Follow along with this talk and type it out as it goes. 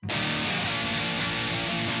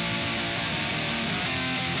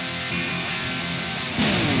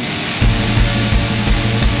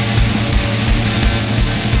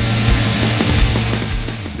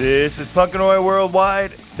This is Punkanoid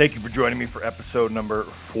Worldwide. Thank you for joining me for episode number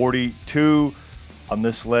 42. On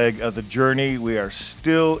this leg of the journey, we are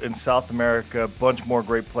still in South America. A bunch more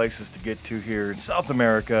great places to get to here in South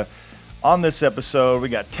America. On this episode, we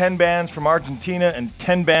got 10 bands from Argentina and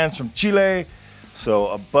 10 bands from Chile. So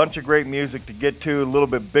a bunch of great music to get to, a little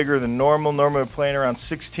bit bigger than normal. Normally we're playing around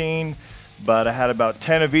 16, but I had about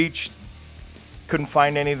 10 of each. Couldn't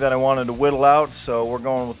find any that I wanted to whittle out, so we're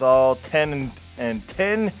going with all 10 and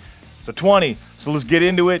 10, so 20. So let's get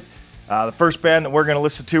into it. The first band that we're going to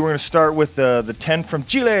listen to, we're going to start with the 10 from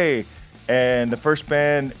Chile. And the first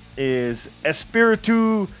band is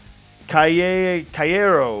Espiritu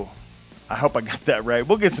Callejero. I hope I got that right.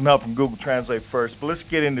 We'll get some help from Google Translate first, but let's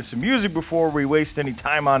get into some music before we waste any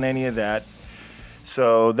time on any of that.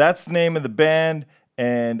 So that's the name of the band,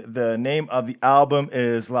 and the name of the album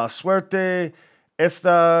is La Suerte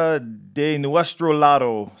Está de Nuestro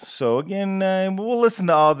Lado. So again, we'll listen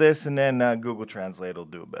to all this, and then Google Translate will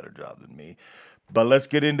do a better job than me. But let's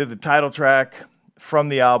get into the title track from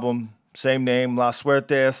the album. Same name, La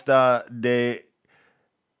Suerte Está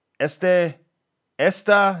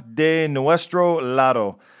de Nuestro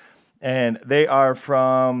Lado. And they are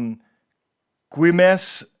from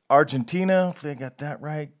Quilmes, Argentina. Hopefully I got that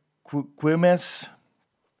right. Quilmes.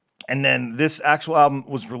 And then this actual album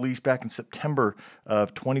was released back in September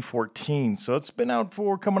of 2014. So it's been out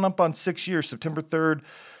for coming up on 6 years, September 3rd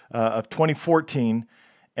of 2014.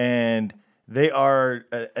 And they are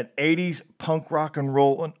an 80s punk rock and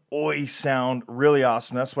roll and oi sound. Really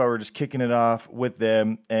awesome. That's why we're just kicking it off with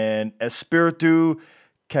them. And Espiritu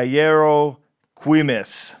Callejero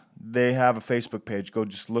Quilmes. They have a Facebook page. Go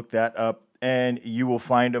just look that up, and you will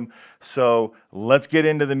find them. So let's get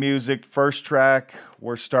into the music. First track,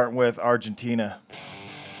 we're starting with Argentina.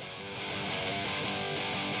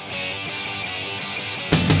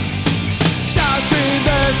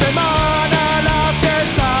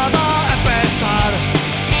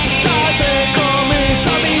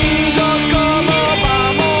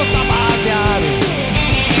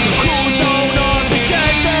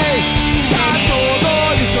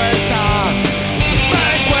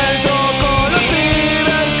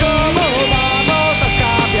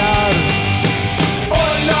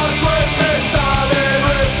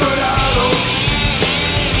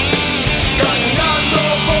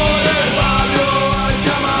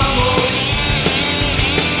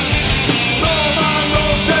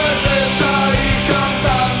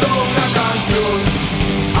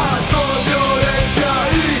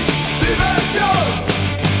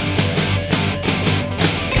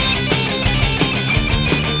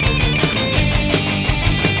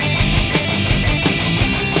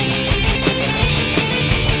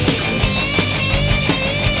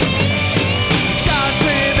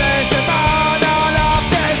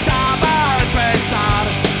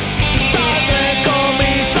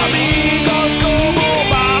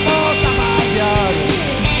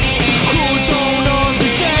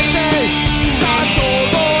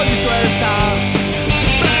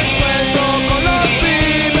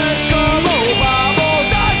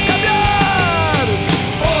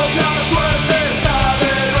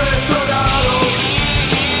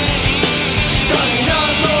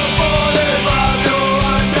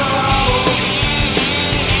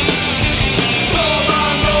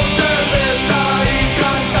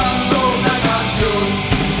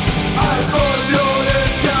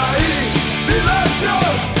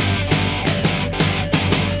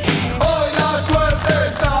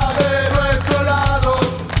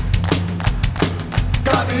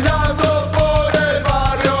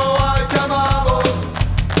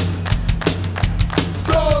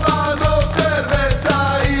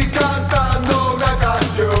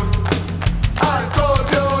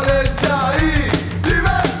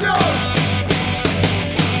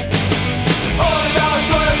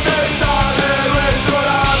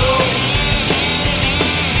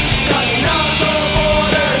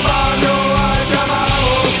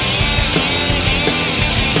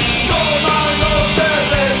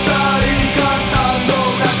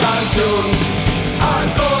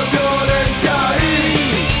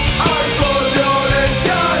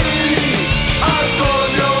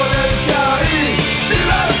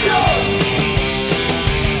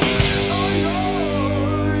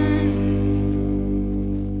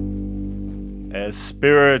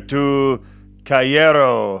 Espiritu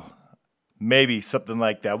Callejero. Maybe something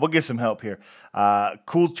like that. We'll get some help here.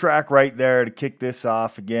 Cool track right there to kick this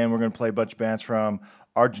off. Again, we're going to play a bunch of bands from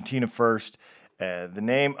Argentina first. The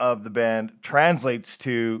name of the band translates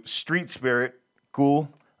to Street Spirit. Cool.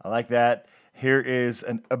 I like that. Here is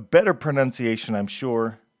a better pronunciation, I'm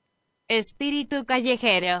sure. Espíritu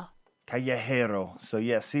Callejero. Callejero. So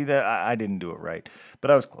yeah, see that I didn't do it right,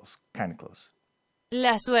 but I was close, kind of close.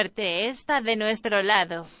 La suerte está de nuestro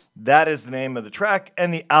lado. That is the name of the track,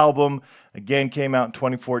 and the album again came out in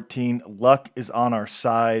 2014. Luck is on our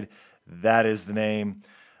side. That is the name.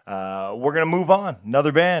 We're gonna move on.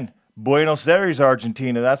 Another band, Buenos Aires,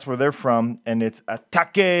 Argentina. That's where they're from, and it's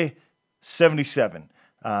Ataque 77.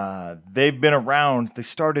 They've been around. They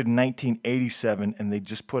started in 1987, and they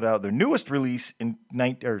just put out their newest release in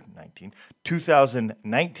 2019.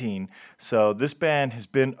 So this band has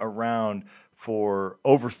been around for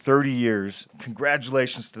over 30 years.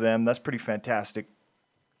 Congratulations to them. That's pretty fantastic.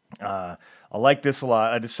 I like this a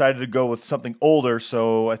lot. I decided to go with something older,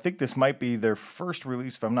 so I think this might be their first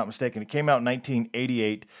release, if I'm not mistaken. It came out in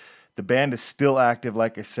 1988. The band is still active,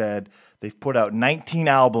 like I said. They've put out 19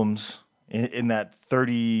 albums in that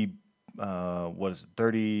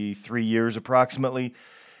 33 years approximately,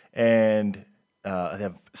 and they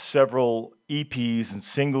have several EPs and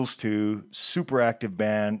singles too. Super active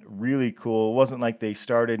band, really cool. It wasn't like they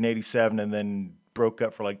started in 87 and then broke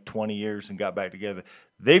up for like 20 years and got back together.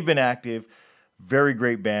 They've been active. Very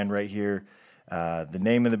great band right here. The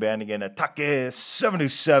name of the band again, Ataque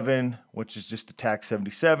 77, which is just Attack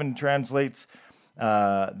 77 translates.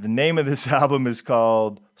 The name of this album is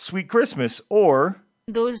called Sweet Christmas or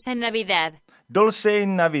Dulce Navidad. Dulce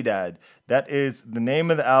Navidad. That is the name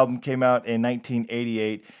of the album. Came out in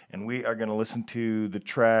 1988, and we are going to listen to the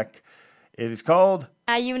track. It is called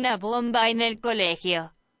Hay una bomba en el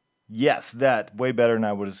colegio. Yes, that. Way better than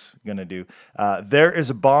I was going to do. There is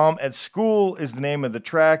a Bomb at School is the name of the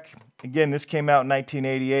track. Again, this came out in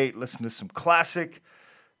 1988. Listen to some classic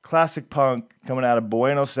punk coming out of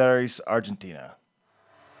Buenos Aires, Argentina.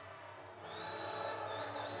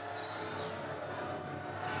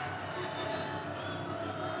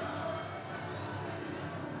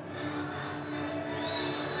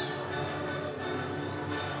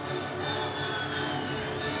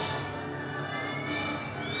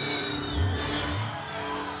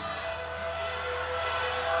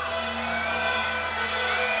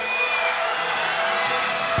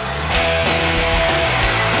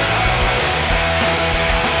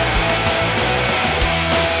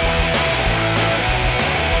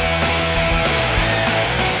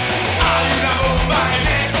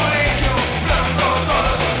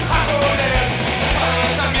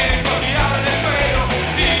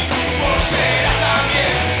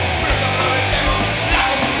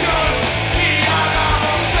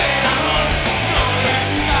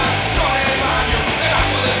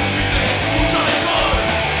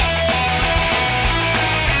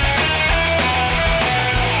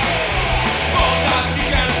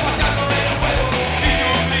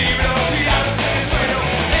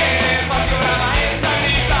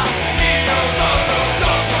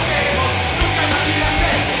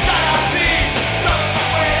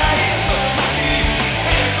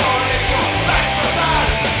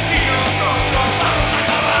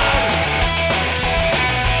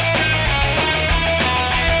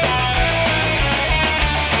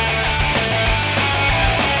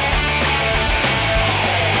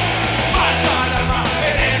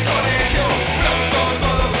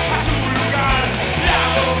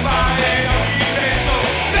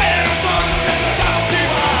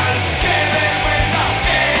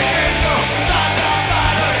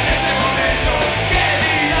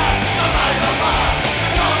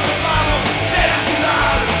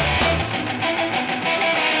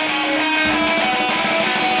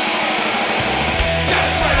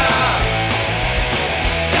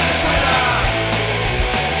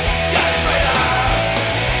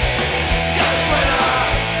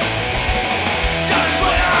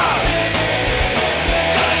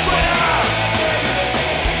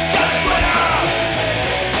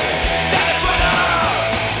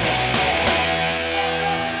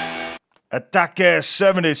 Ataque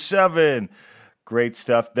 77. Great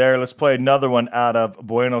stuff there. Let's play another one out of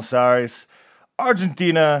Buenos Aires,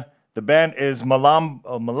 Argentina. The band is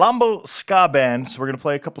Malambo Ska Band. So we're going to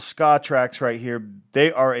play a couple ska tracks right here.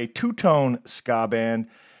 They are a two-tone ska band,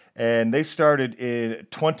 and they started in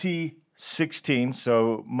 2016,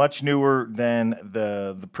 so much newer than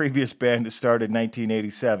the previous band that started in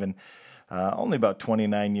 1987. Only about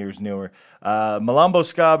 29 years newer. Malambo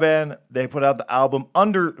Ska Band, they put out the album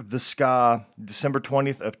Under the Ska December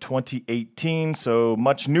 20th of 2018, so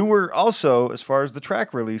much newer also as far as the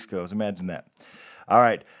track release goes. Imagine that. All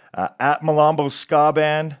right, at Malambo Ska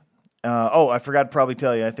Band, I forgot to probably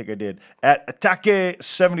tell you, I think I did, at Ataque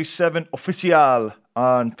 77 Oficial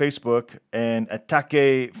on Facebook and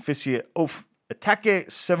Ataque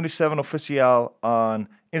 77 Oficial on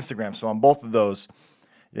Instagram, so on both of those,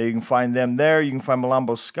 You can find them there. You can find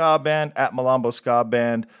Malombo Ska Band at Malombo Ska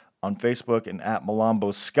Band on Facebook and at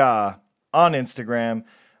Malombo Ska on Instagram.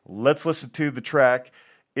 Let's listen to the track.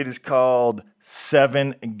 It is called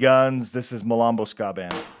Seven Guns. This is Malombo Ska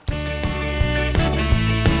Band.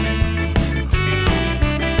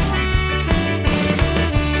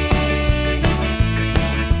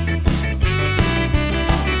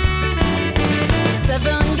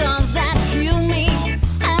 Seven guns that kill me,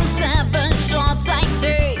 and 7 shots I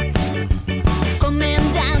take, coming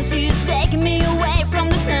down to take me away from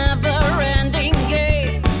this never-ending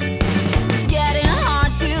game. It's getting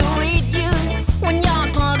hard to read you when you're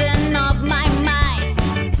clouding up my mind.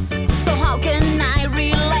 So how can I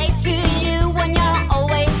relate to you when you're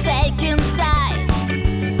always taking sides?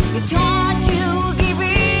 It's hard to give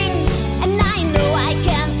in, and I know I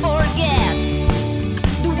can't forget.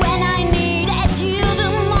 When I needed you the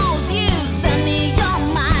most, you sent me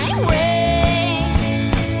on my way.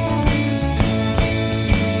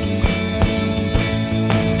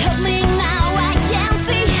 Help me now, I can't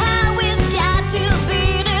see how it's got to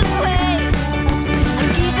be this way. I'm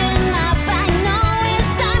giving up, I know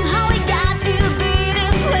it's time, how it got to be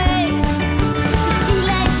this way. It's too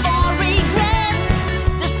late for regrets,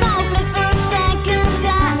 there's no place for a second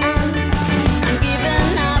chance. I'm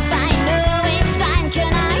giving up, I know it's time,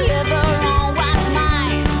 can I ever own what's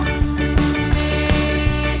mine?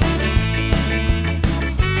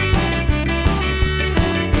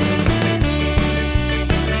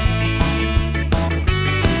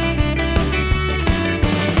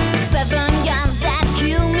 Seven guns that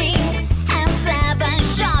kill me, and 7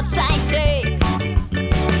 shots I take,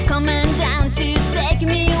 coming down to take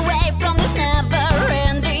me away from this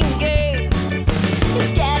never-ending game.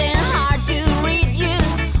 It's getting hard to read you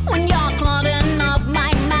when you're clouding up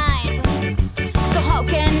my mind. So how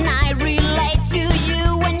can I relate to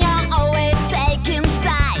you when you're always taking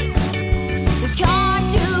sides? It's hard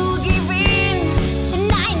to give in,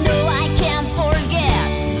 and I know I can't forget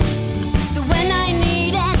that when I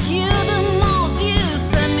needed you the most, you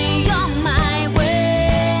sent me on my way.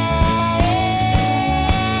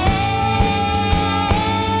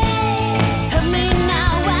 Help me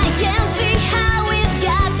now, I can't see how it's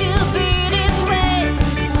got to be this way.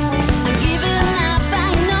 I'm giving up,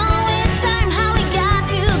 I know it's time, how it got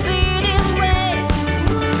to be this way.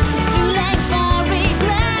 It's too late for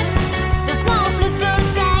regrets, there's no place for a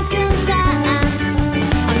second chance.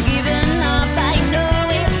 I'm giving up, I know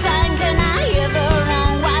it's time, can I ever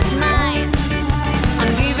own what's mine?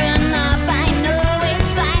 I'm giving up, I know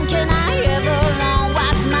it's time, can I ever own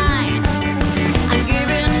what's mine? I'm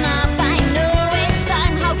giving up, I know it's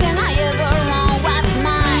time, how can I ever own what's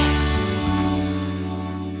mine?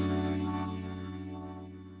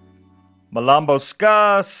 Malombo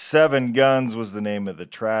Ska, Seven Guns was the name of the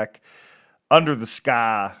track. Under the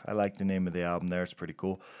Sky, I like the name of the album there. It's pretty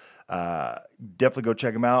cool. Definitely go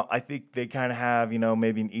check them out. I think they kind of have,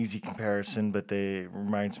 maybe an easy comparison, but they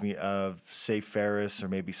reminds me of Safe Ferris or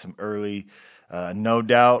maybe some early No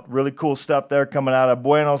Doubt. Really cool stuff there coming out of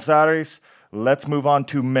Buenos Aires. Let's move on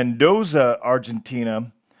to Mendoza,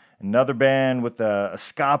 Argentina. Another band with a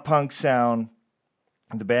ska punk sound.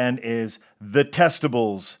 The band is The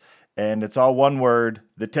Testables, and it's all one word,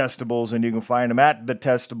 The Testables, and you can find them at The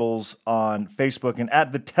Testables on Facebook and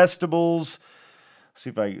at The Testables. See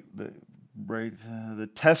if I The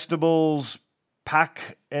Testables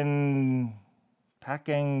Pakanga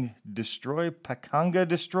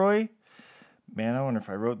Destroy. Man, I wonder if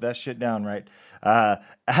I wrote that shit down right.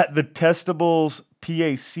 At The Testables,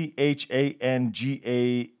 Pachanga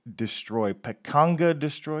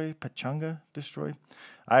Destroy. Pachanga Destroy.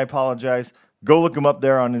 I apologize. Go look them up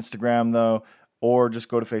there on Instagram, though, or just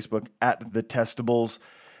go to Facebook at The Testables.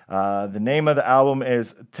 The name of the album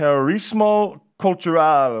is Terrorismo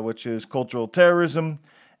Cultural, which is cultural terrorism.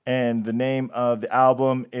 And the name of the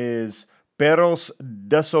album is Perros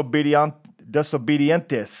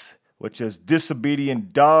Desobedientes, which is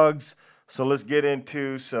disobedient dogs. So let's get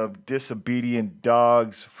into some disobedient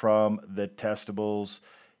dogs from The Testables.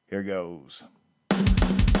 Here goes.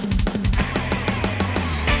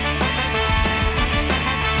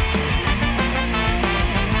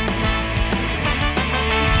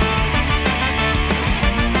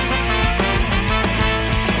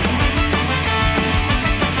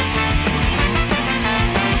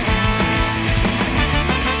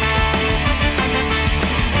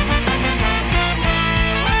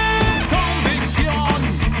 Convicción,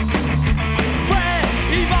 fe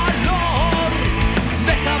y valor,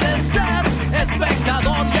 deja de ser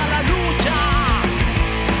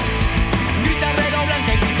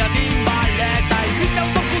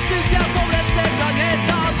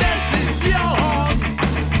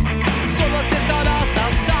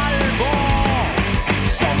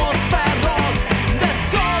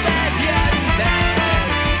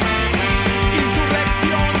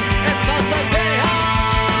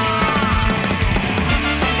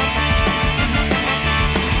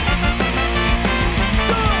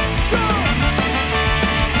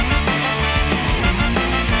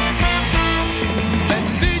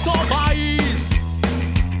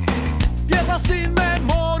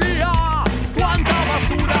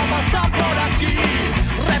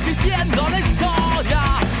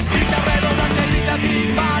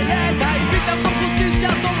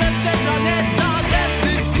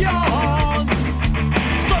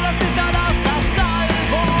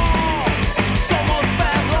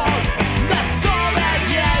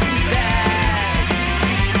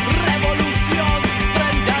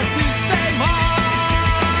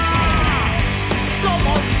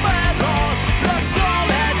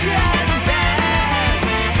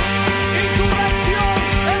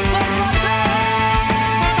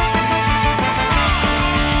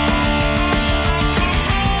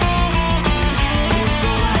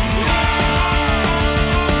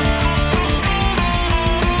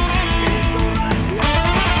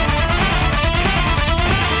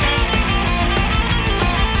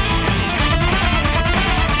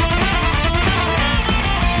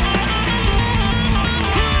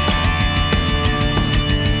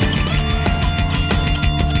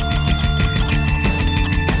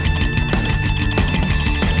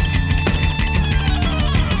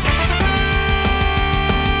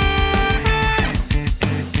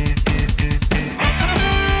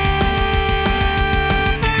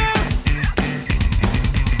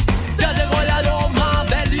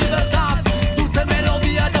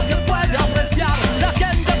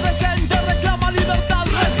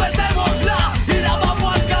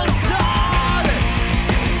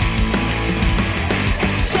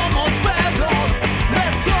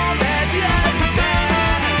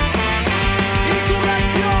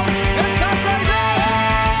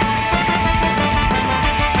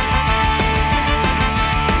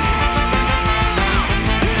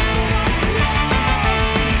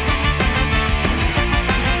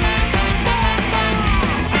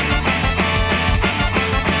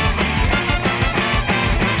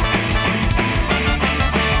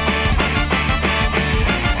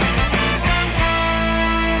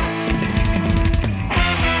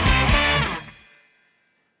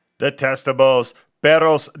Detestables,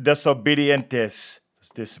 Perros Desobedientes, those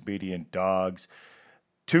disobedient dogs.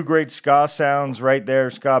 Two great ska sounds right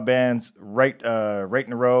there, ska bands right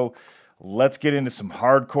in a row. Let's get into some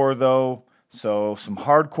hardcore though. So some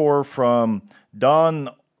hardcore from Don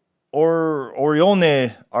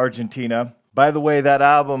Orione, Argentina. By the way, that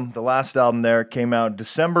album, the last album there, came out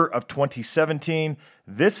December of 2017.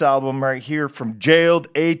 This album right here from Jailed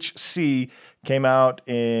HC came out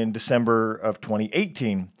in December of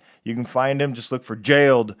 2018. You can find him, just look for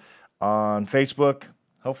Jailed on Facebook.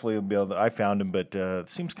 Hopefully you'll be able to, I found him, but it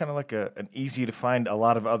seems kind of like an easy to find a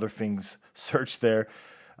lot of other things search there.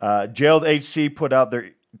 Jailed HC put out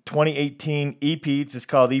their 2018 EP. It's just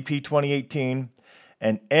called EP 2018.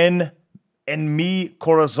 And En Mi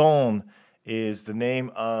Corazón is the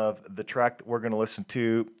name of the track that we're going to listen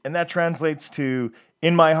to. And that translates to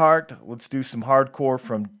In My Heart. Let's do some hardcore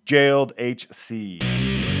from Jailed HC.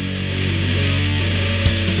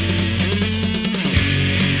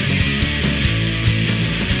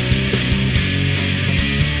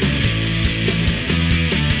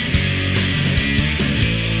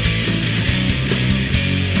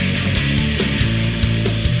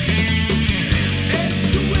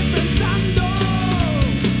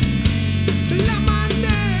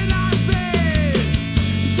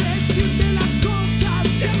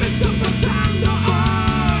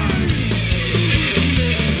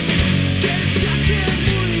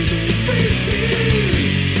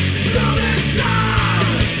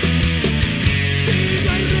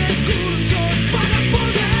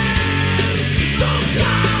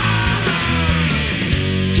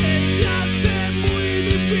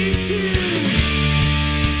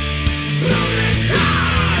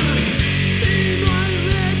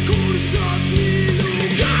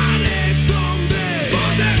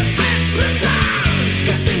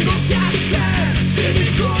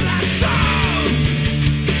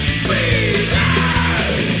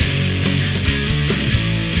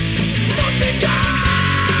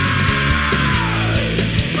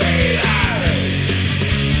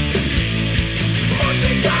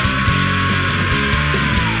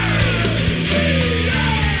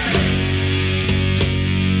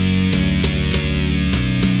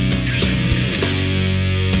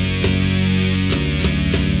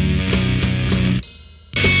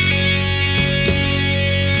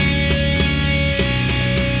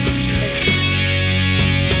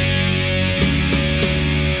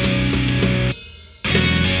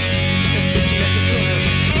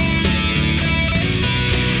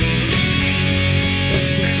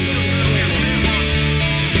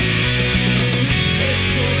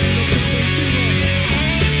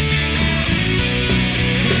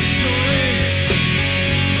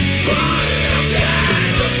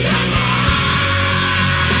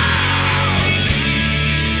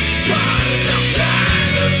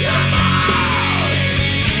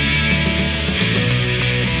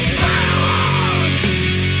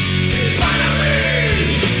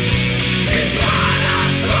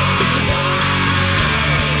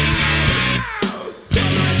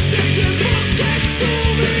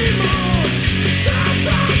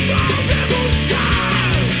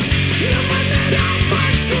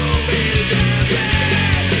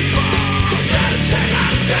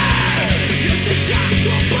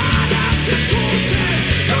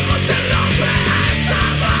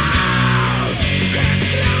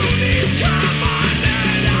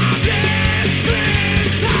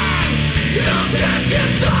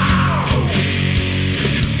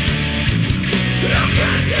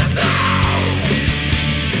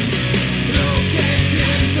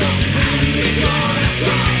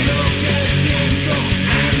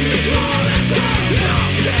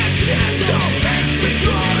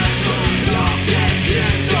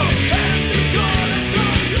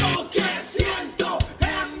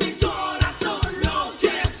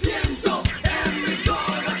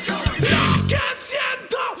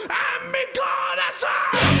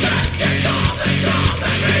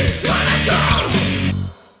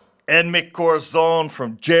 En Mi Corazón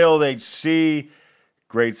from Jailed HC.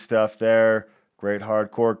 Great stuff there. Great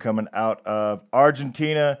hardcore coming out of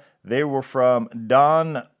Argentina. They were from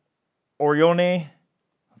Don Orione.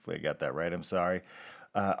 Hopefully I got that right. I'm sorry.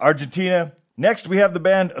 Argentina. Next, we have the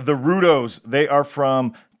band The Rudos. They are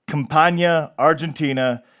from Campana,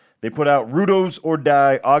 Argentina. They put out Rudos or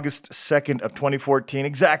Die August 2nd of 2014,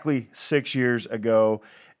 exactly 6 years ago.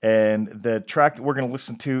 And the track that we're going to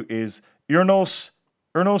listen to is Irnos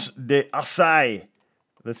de Asai.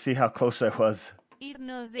 Let's see how close I was.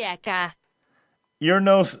 Irnos de acá.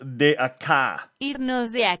 Irnos de acá.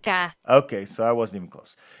 Irnos de acá. Okay, so I wasn't even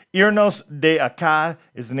close. Irnos de acá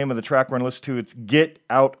is the name of the track we're going to listen to. It's Get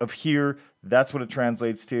Out of Here. That's what it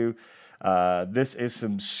translates to. This is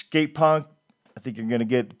some skate punk. I think you're going to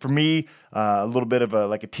get, for me, a little bit of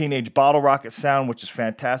a Teenage Bottle Rocket sound, which is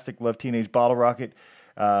fantastic. Love Teenage Bottle Rocket.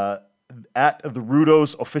 At the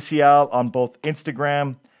Rudos Oficial on both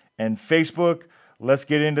Instagram and Facebook. Let's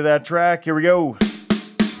get into that track. Here we go.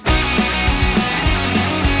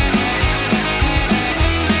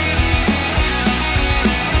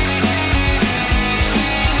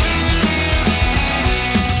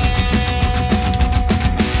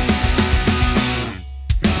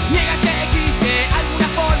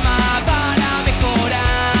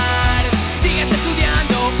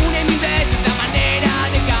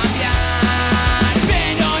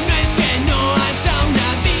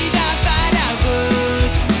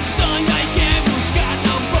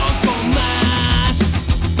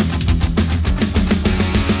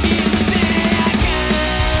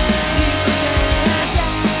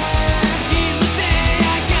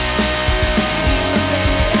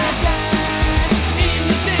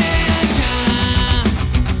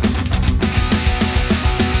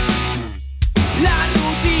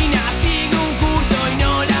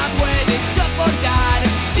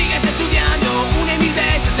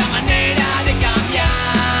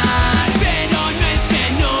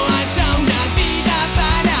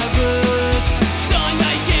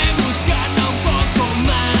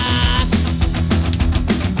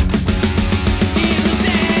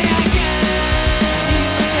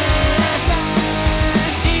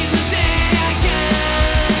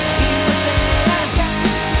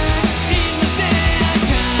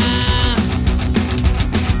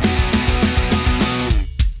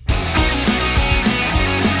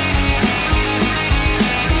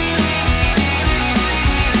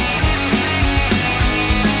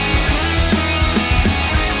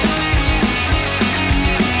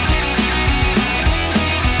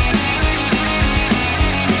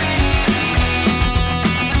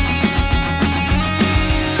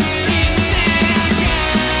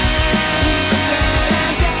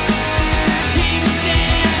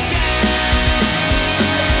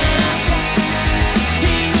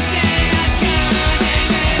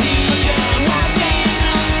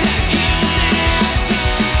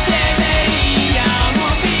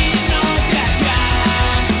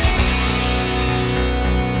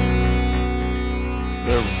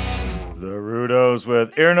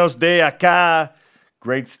 With Irnos de Acá.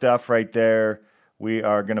 Great stuff right there. We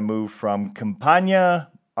are going to move from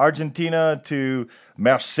Campana, Argentina to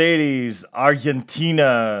Mercedes,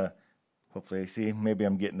 Argentina. Hopefully, maybe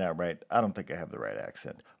I'm getting that right. I don't think I have the right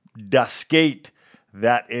accent. Das Skate.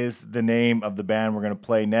 That is the name of the band we're going to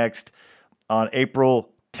play next. On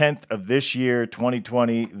April 10th of this year,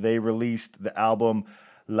 2020, they released the album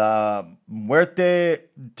La Muerte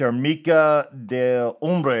Térmica del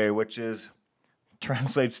Hombre, which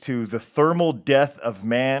translates to The Thermal Death of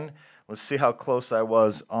Man. Let's see how close I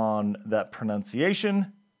was on that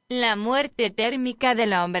pronunciation. La muerte térmica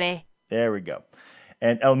del hombre. There we go.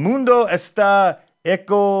 And El Mundo está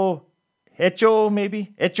hecho,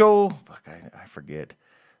 maybe? Hecho? Fuck, I forget.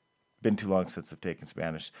 Been too long since I've taken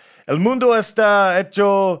Spanish. El Mundo está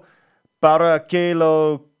hecho para que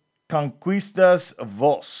lo conquistas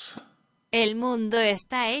vos. El mundo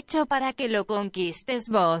está hecho para que lo conquistes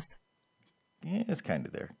vos. Yeah, it's kind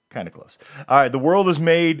of there. Kind of close. All right, The World is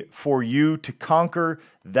Made for You to Conquer.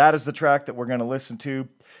 That is the track that we're going to listen to.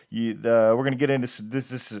 We're going to get into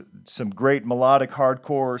this is some great melodic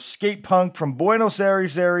hardcore skate punk from Buenos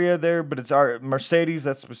Aires area there, but it's our Mercedes.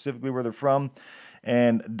 That's specifically where they're from.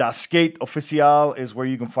 And Das Skate Oficial is where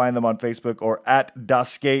you can find them on Facebook, or at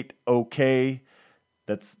Das Skate OK.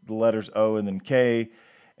 That's the letters O and then K.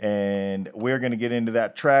 And we're going to get into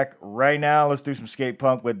that track right now. Let's do some skate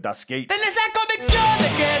punk with Das Skate. Tienes la convicción de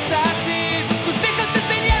que es así. Tus viejos te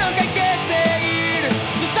enseñaron que hay que seguir.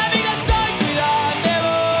 Tus amigas hoy cuidan de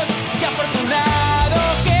vos. Qué afortunado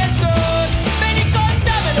que sos. Ven y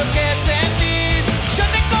contame lo que sentís. Yo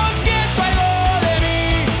te confieso algo de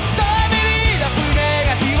mí. Toda mi vida fui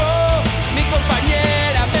negativo. Mi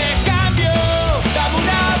compañera me cambió. Dame un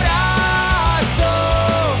abrazo.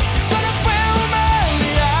 Solo fue un mal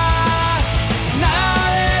día. Nada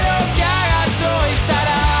de lo que hagas hoy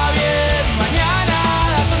estará bien. Mañana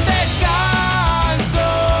da tontería.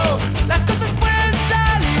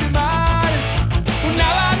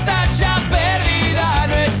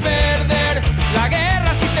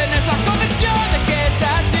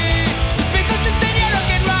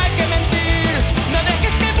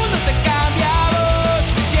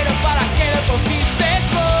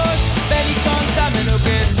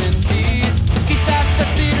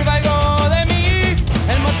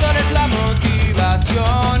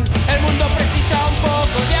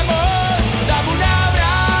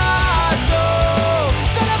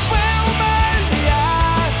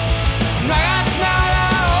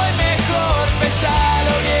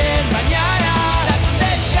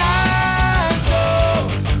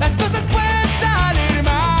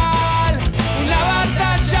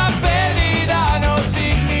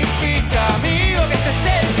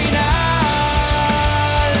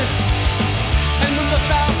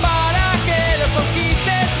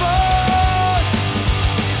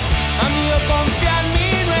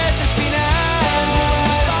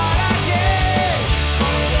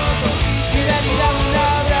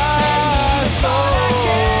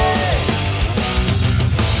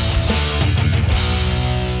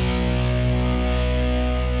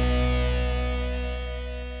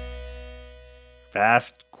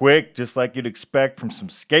 fast, quick, just like you'd expect from some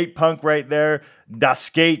skate punk right there. Das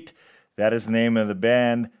Skate, that is the name of the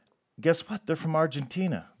band. Guess what? They're from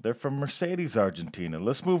Argentina. They're from Mercedes, Argentina.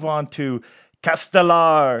 Let's move on to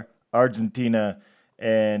Castelar, Argentina.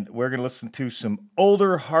 And we're going to listen to some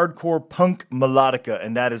older hardcore punk melodica,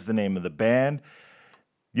 and that is the name of the band.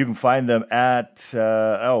 You can find them at,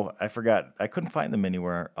 I forgot. I couldn't find them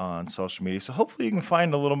anywhere on social media. So hopefully you can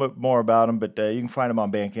find a little bit more about them, but you can find them on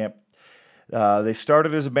Bandcamp. They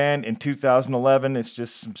started as a band in 2011. It's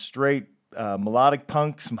just some straight melodic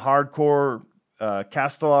punk, some hardcore.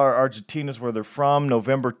 Castelar, Argentina is where they're from.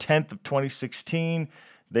 November 10th of 2016,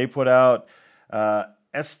 they put out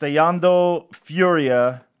Estallando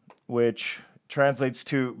Furia, which translates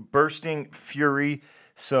to bursting fury.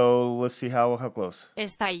 So let's see how close.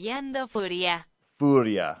 Estallando furia.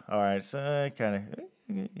 Furia. All right. So kind of,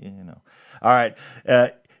 All right.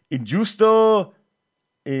 Injusto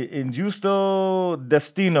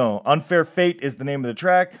Destino. Unfair Fate is the name of the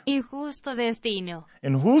track. Injusto destino.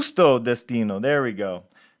 Injusto Destino. There we go.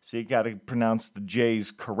 So you got to pronounce the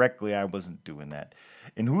J's correctly. I wasn't doing that.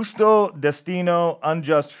 Injusto Destino,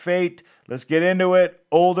 Unjust Fate. Let's get into it.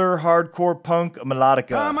 Older hardcore punk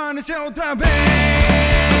melodica. Amanece otra vez,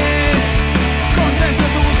 contemplo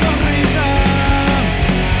tu sonrisa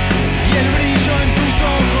y el brillo en tus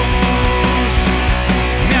ojos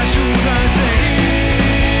me ayuda a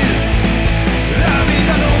seguir. La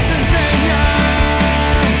vida nos enseña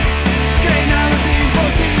que nada es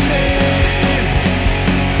imposible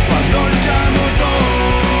cuando luchamos dos.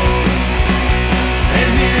 El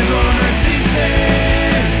miedo no existe.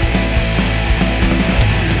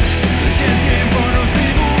 Si el tiempo nos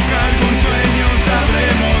dibuja algún sueño,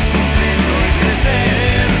 sabremos cumplirlo y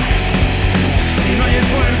crecer. Si no hay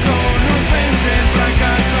esfuerzo, nos vence el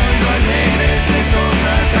fracaso y lo alegre se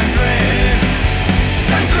torna tan cruel.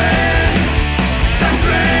 Tan cruel, tan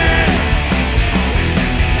cruel.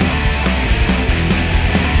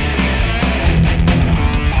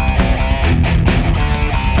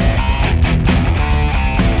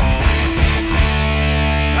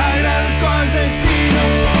 Agradezco al destino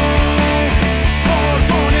por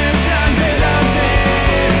ponerte al delante,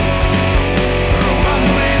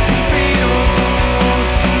 robándome suspiros,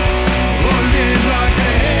 volviendo a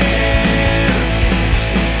creer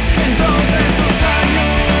que en todos estos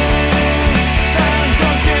años, tanto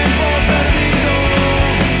tiempo perdido,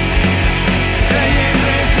 creí en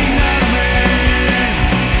resignarme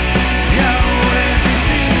y ahora es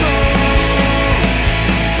distinto.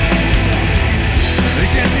 Y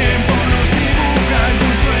si el tiempo nos dibuja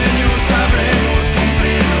algún sueño, sabremos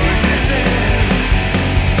cumplirlo y crecer.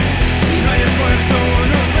 Si no hay esfuerzo,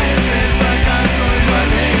 nos vence el fracaso y lo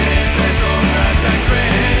alegre se torna tan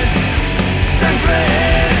cruel. Tan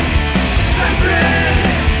cruel, tan cruel,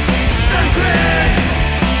 tan cruel,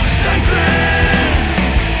 tan cruel.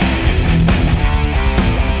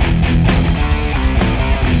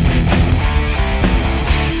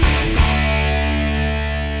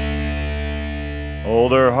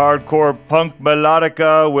 Older hardcore punk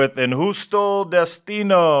melodica with Injusto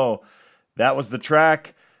Destino. That was the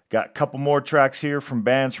track. Got a couple more tracks here from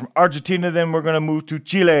bands from Argentina. Then we're going to move to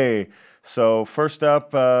Chile. So first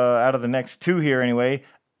up, out of the next two here anyway,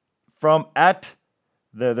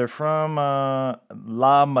 they're from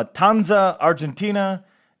La Matanza, Argentina.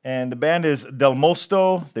 And the band is Del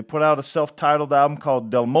Mosto. They put out a self-titled album called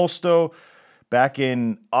Del Mosto back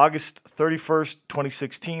in August 31st,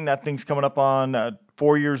 2016. That thing's coming up on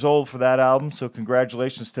 4 years old for that album. So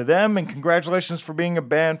congratulations to them, and congratulations for being a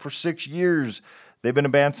band for 6 years. They've been a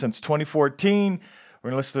band since 2014. We're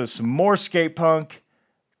going to listen to some more skate punk.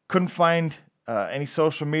 Couldn't find any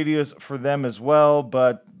social medias for them as well,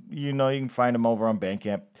 but you can find them over on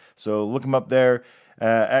Bandcamp. So look them up there.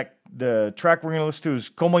 The track we're going to listen to is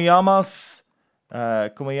Como Llamas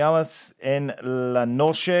en la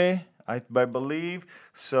Noche, I believe.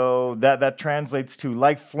 So that translates to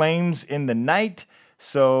like flames in the night.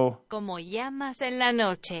 So Como llamas en la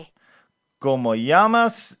noche. Como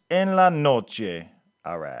llamas en la noche.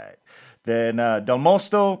 All right. Then Del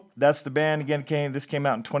Mosto, that's the band again. This came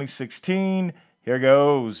out in 2016. Here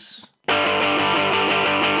goes.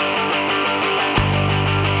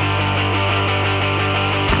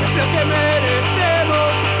 Es lo que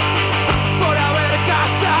merecemos por haber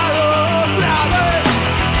cazado otra vez.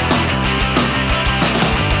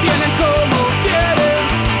 Tienen como quieren,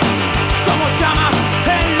 somos llamas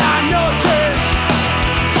en la noche.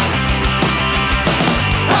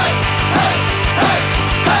 Hey, hey, hey,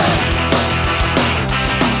 hey.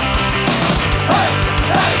 Hey,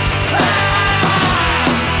 hey, hey.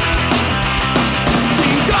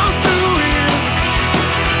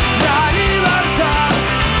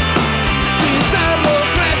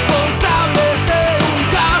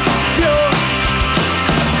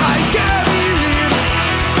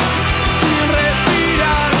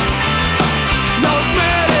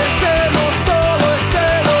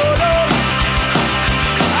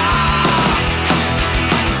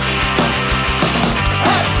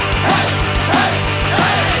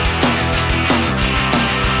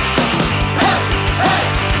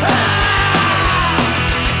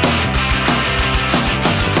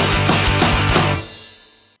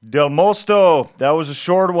 Del Mosto. That was a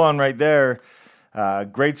short one right there.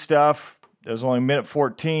 Great stuff. There's only minute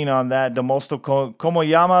 14 on that. Del Mosto, Como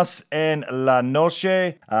Llamas en la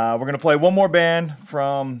Noche. We're going to play one more band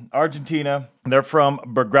from Argentina. They're from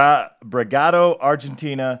Bragado,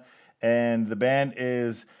 Argentina. And the band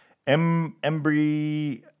is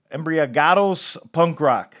Embriagados Punk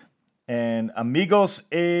Rock. And Amigos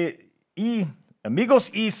y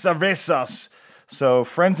Cervezas. So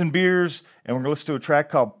Friends and Beers. And we're going to listen to a track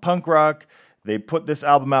called Punk Rock. They put this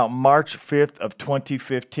album out March 5th of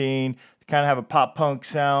 2015. They kind of have a pop punk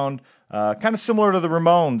sound, kind of similar to the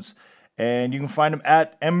Ramones. And you can find them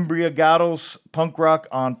at Embriagados Punk Rock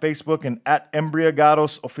on Facebook and at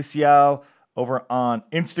Embriagados Oficial over on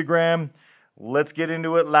Instagram. Let's get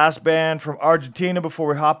into it. Last band from Argentina before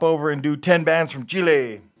we hop over and do 10 bands from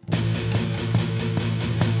Chile.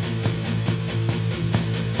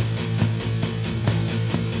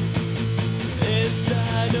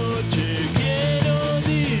 Esta noche quiero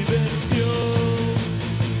diversión.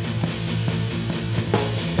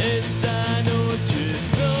 Esta noche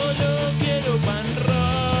solo quiero pan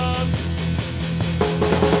rock.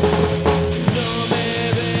 No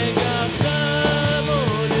me vengas a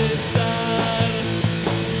molestar.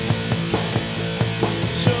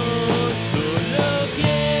 Yo solo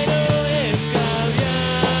quiero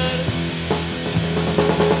escabiar.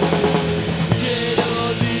 Quiero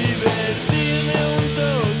divertirme un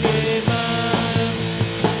toque más,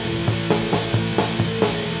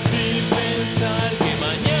 sin pensar que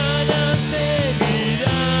mañana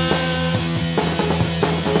seguirá.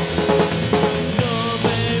 No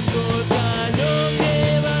me importa lo que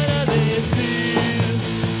van a decir.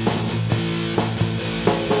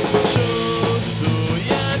 Yo soy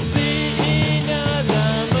así y nada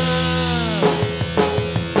más.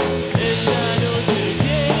 Esta noche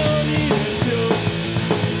quiero diversión.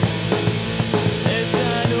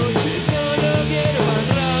 Esta noche solo quiero pan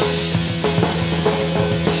rock.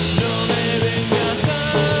 No me vengas a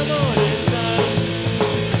molestar.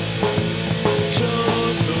 Yo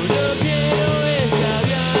solo quiero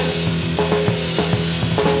escabiar.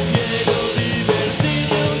 Quiero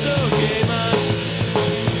divertirme un toque más,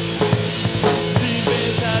 sin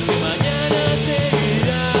pensar que mañana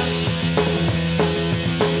seguirá.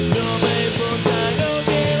 No me importa lo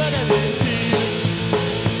que van a decir.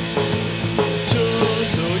 Yo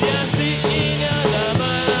soy así y nada más.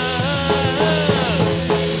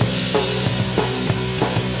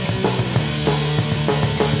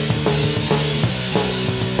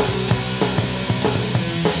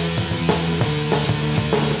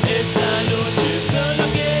 Esta noche solo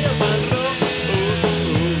quiero pan rock.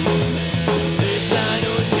 Esta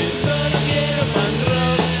noche solo quiero pan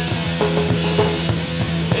rock.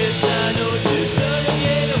 Esta noche solo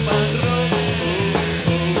quiero pan rock.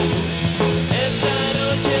 Esta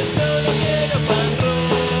noche solo quiero pan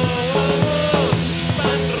rock.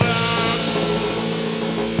 Pan rock.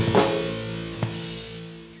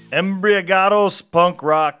 Embriagados Punk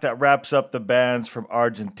Rock. That wraps up the bands from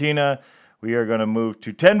Argentina. We are going to move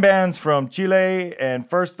to 10 bands from Chile. And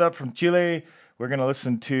first up from Chile, we're going to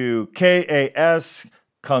listen to KAS,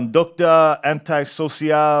 Conducta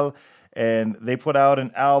Antisocial. And they put out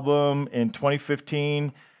an album in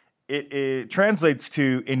 2015. It translates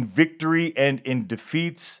to In Victory and in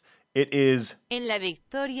Defeats. It is En la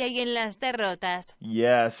victoria y en las derrotas.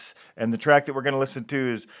 yes. And the track that we're going to listen to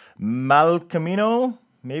is Mal Camino,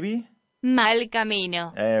 maybe? Mal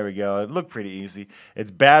camino. There we go. It looked pretty easy. It's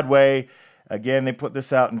Bad Way. Again, they put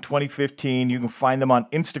this out in 2015. You can find them on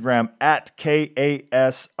Instagram at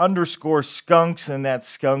KAS_skunks, and that's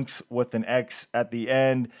skunks with an X at the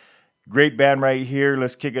end. Great band right here.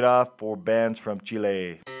 Let's kick it off for bands from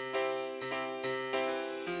Chile.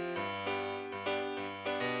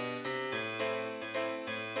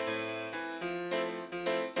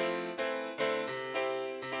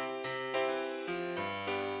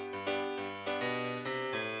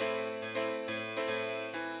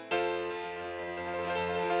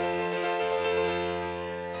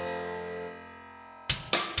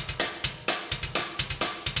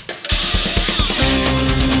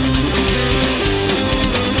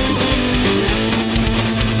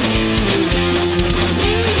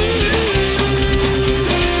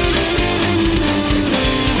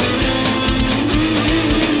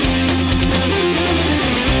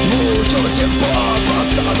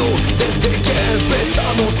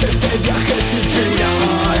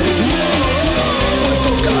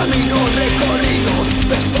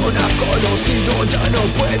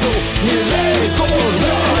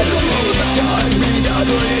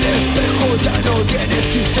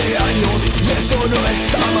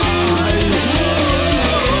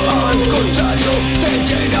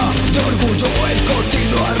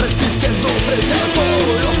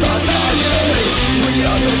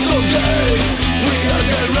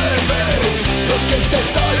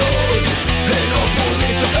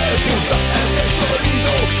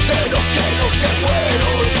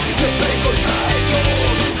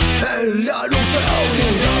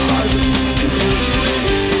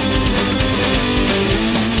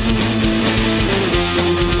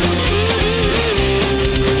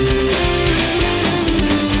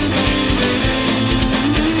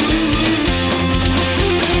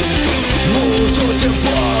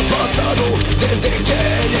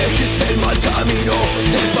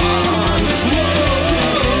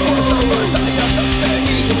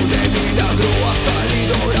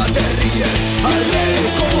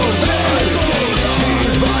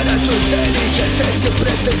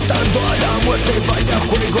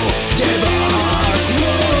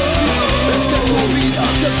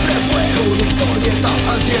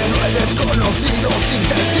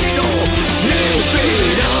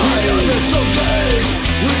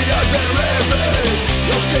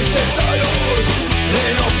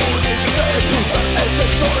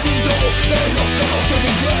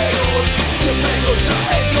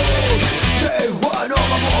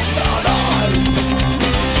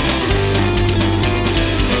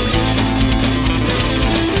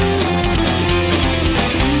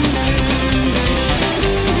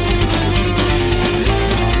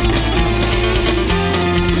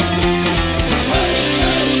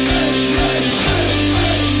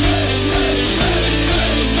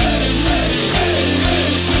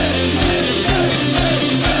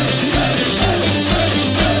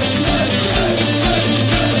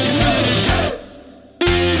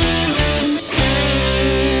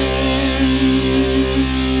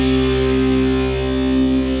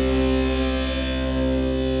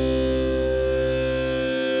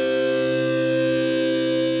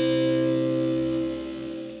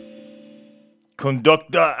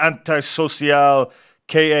 Conducta Antisocial,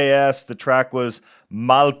 KAS. The track was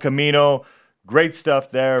Mal Camino. Great stuff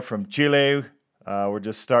there from Chile. We're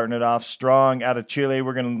just starting it off strong out of Chile.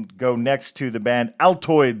 We're going to go next to the band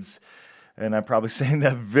Altoids. And I'm probably saying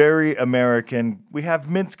that very American. We have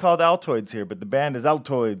mints called Altoids here, but the band is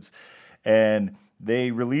Altoids. And they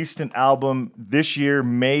released an album this year,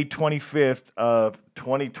 May 25th of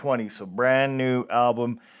 2020. So brand new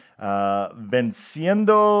album,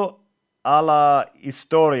 Venciendo a la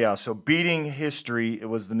Historia. So Beating History, it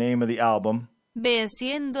was the name of the album.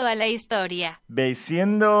 Venciendo a la historia.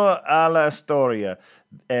 Venciendo a la Historia.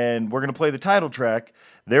 And we're going to play the title track.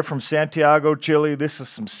 They're from Santiago, Chile. This is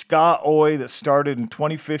some ska oi that started in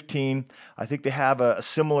 2015. I think they have a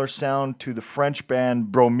similar sound to the French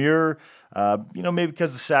band Bromure. Maybe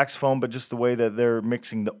because of the saxophone, but just the way that they're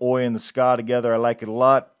mixing the oi and the ska together. I like it a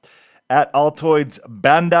lot. At Altoids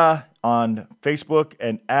Banda on Facebook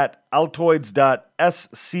and at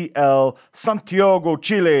altoids.scl Santiago,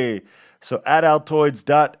 Chile. So at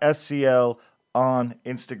altoids.scl on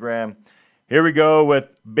Instagram. Here we go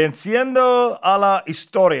with Venciendo a la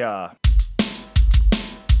Historia.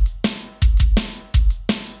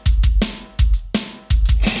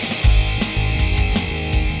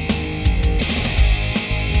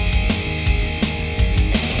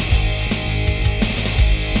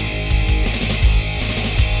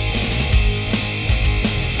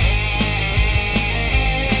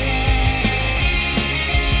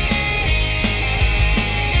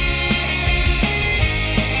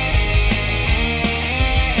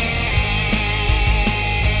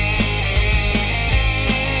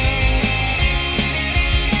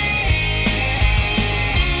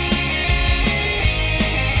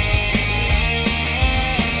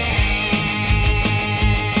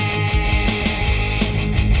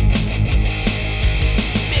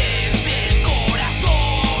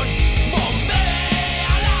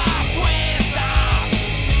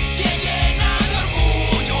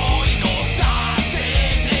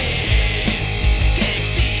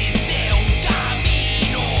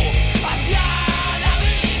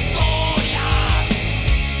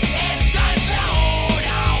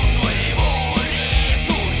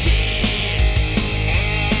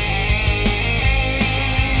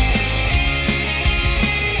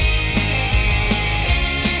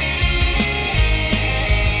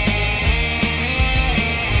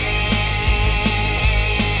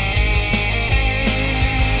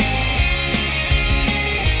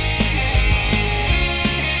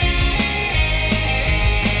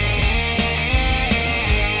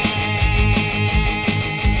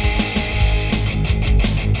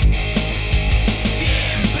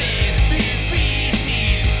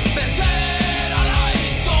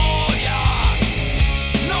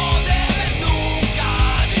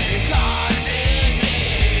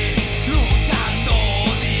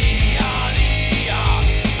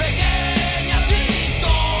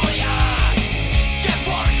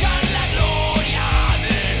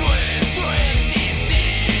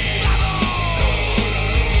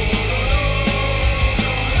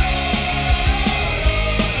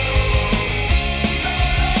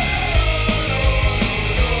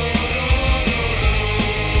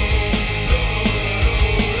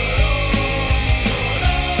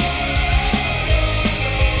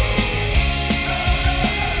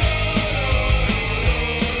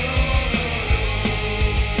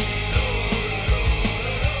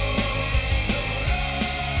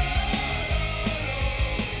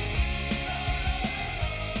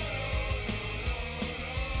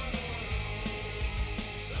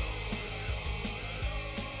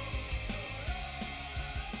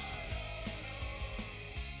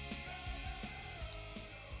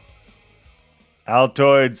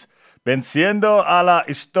 Altoids, Venciendo a la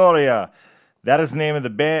Historia. That is the name of the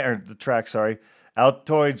band, or the track, sorry.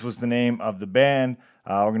 Altoids was the name of the band.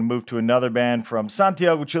 We're going to move to another band from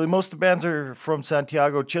Santiago, Chile. Most of the bands are from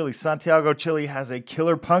Santiago, Chile. Santiago, Chile has a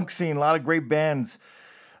killer punk scene, a lot of great bands.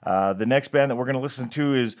 The next band that we're going to listen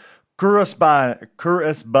to is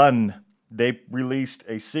Curasbun. They released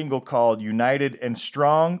a single called United and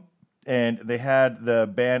Strong, and they had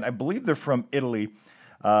the band, I believe they're from Italy,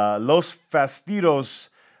 Los Fastidos,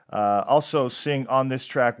 also sing on this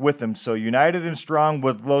track with them. So United and Strong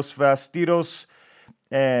with Los Fastidos,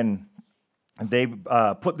 and they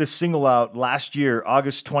put this single out last year,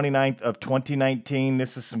 August 29th of 2019.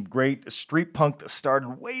 This is some great street punk that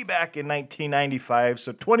started way back in 1995,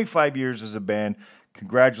 so 25 years as a band.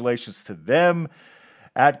 Congratulations to them.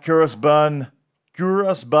 At Curasbun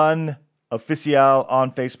Official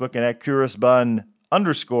on Facebook and at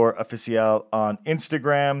Curasbun_Official on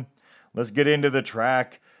Instagram. Let's get into the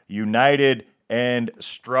track United and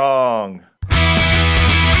Strong.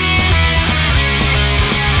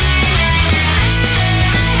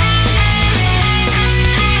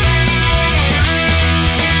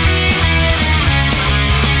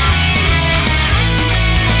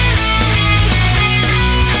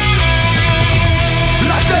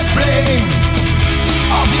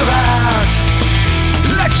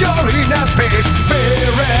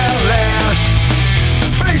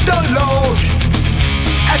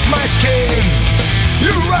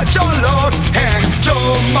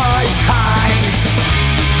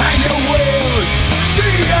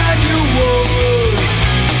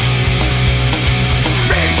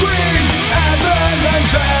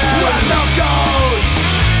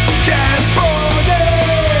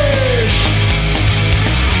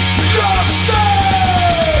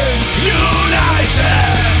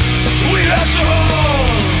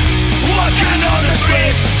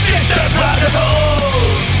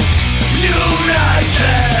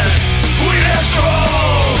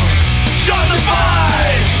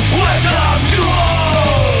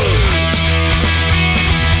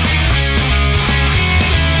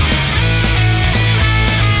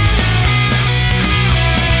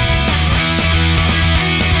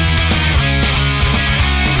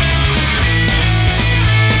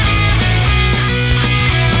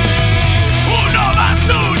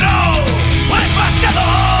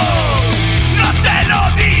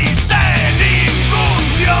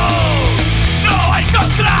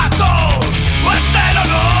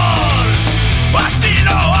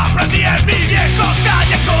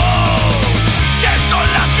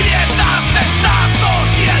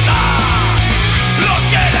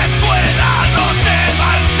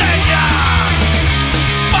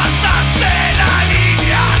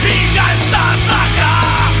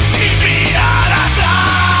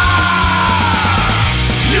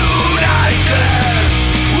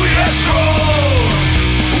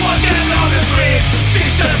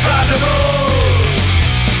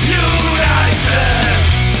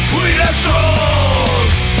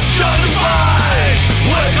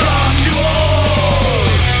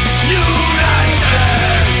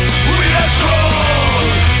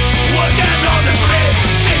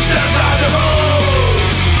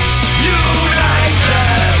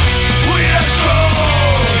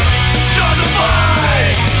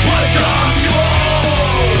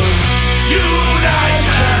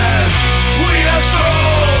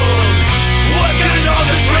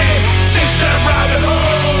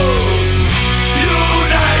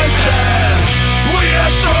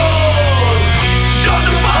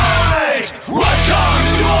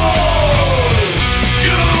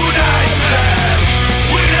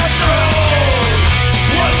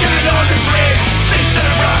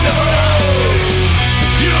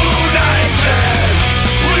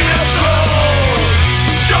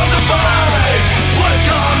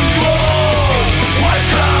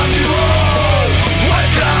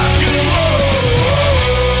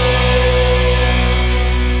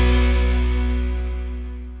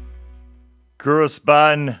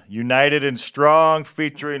 Curusban, United and Strong,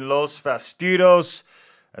 featuring Los Fastidos.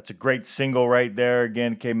 That's a great single right there.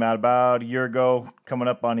 Again, came out about a year ago, coming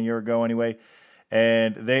up on a year ago anyway.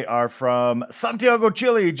 And they are from Santiago,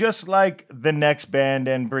 Chile, just like the next band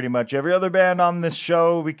and pretty much every other band on this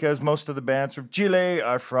show, because most of the bands from Chile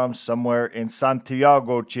are from somewhere in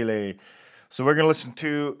Santiago, Chile. So we're going to listen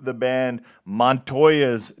to the band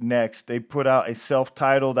Montoyas next. They put out a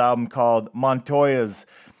self-titled album called Montoyas,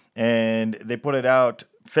 and they put it out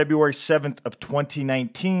February 7th of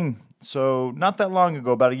 2019. So not that long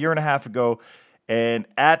ago, about a year and a half ago. And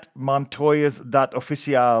at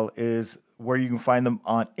montoyas.oficial is where you can find them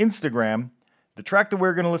on Instagram. The track that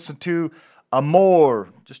we're going to listen to, Amor,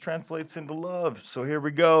 just translates into love. So here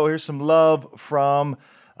we go. Here's some love from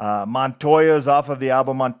Montoyas off of the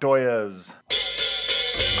album Montoyas.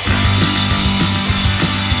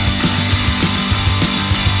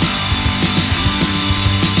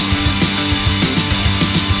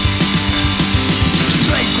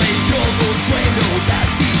 Consuelo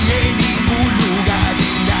casi en ningún lugar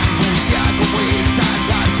y la angustia como esta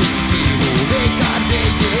andar contigo, dejar de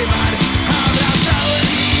llevar, abrazado en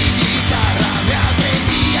mi guitarra me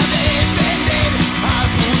aprendí a defender,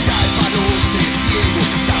 apuntar palos de ciego,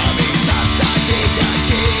 sabes hasta que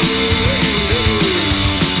caché.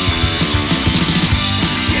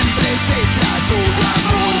 Siempre se trató de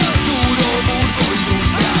amor, duro, burdo y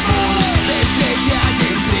dulce amor, desde que hay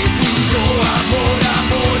entre tú y yo, amor,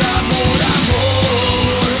 amor, amor.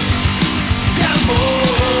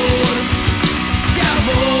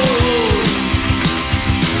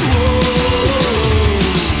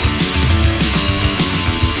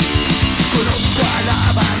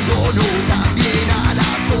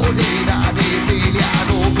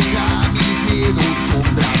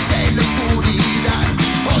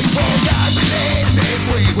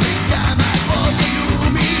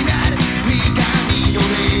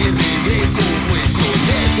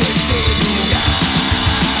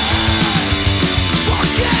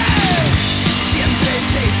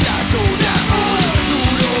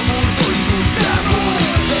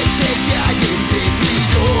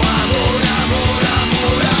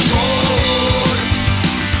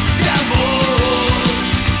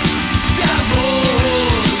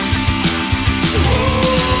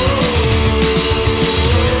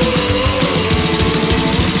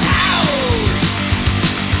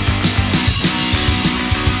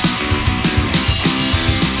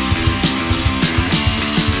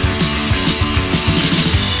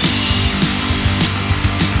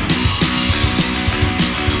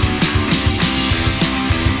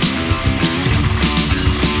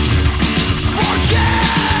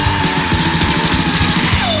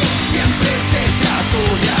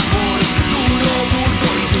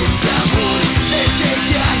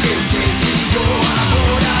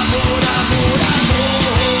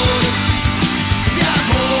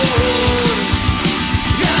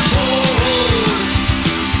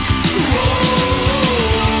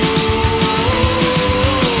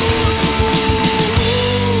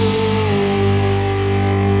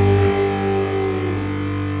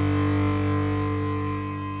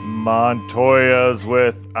 Montoyas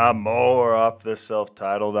with Amor off the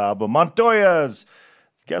self-titled album. Montoyas!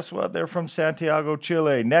 Guess what? They're from Santiago,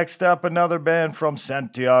 Chile. Next up, another band from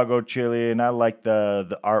Santiago, Chile. And I like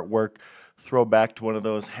the artwork. Throwback to one of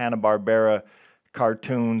those Hanna-Barbera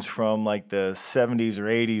cartoons from like the 70s or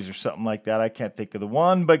 80s or something like that. I can't think of the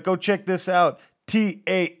one, but go check this out.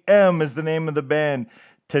 TAM is the name of the band.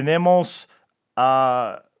 Tenemos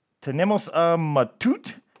a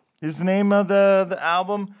Matut is the name of the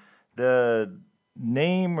album. The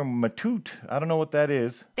name Matut, I don't know what that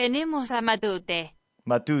is. Tenemos a Matute.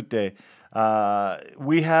 Matute.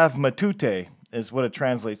 We have Matute is what it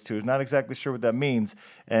translates to. I'm not exactly sure what that means.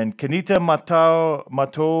 And Kenita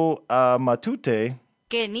mató a Matute.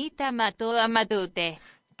 Kenita mató a Matute.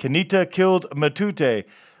 Kenita killed Matute.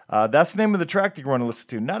 That's the name of the track that you want to listen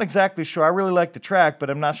to. Not exactly sure. I really like the track, but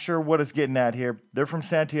I'm not sure what it's getting at here. They're from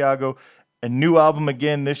Santiago. A new album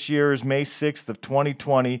again this year is May 6th of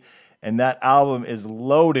 2020. And that album is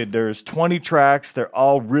loaded. There's 20 tracks. They're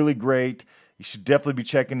all really great. You should definitely be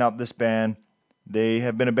checking out this band. They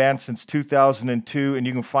have been a band since 2002, and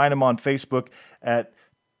you can find them on Facebook at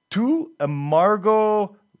Tu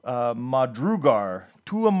Amargo Madrugar.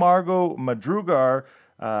 Tu Amargo Madrugar.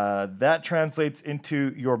 That translates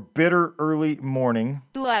into Your Bitter Early Morning.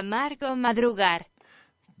 Tu amargo madrugar.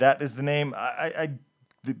 That is the name. I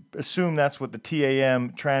assume that's what the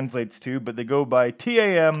TAM translates to, but they go by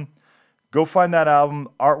TAM. Go find that album.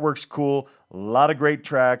 Artwork's cool. A lot of great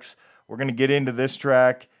tracks. We're going to get into this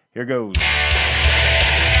track. Here goes.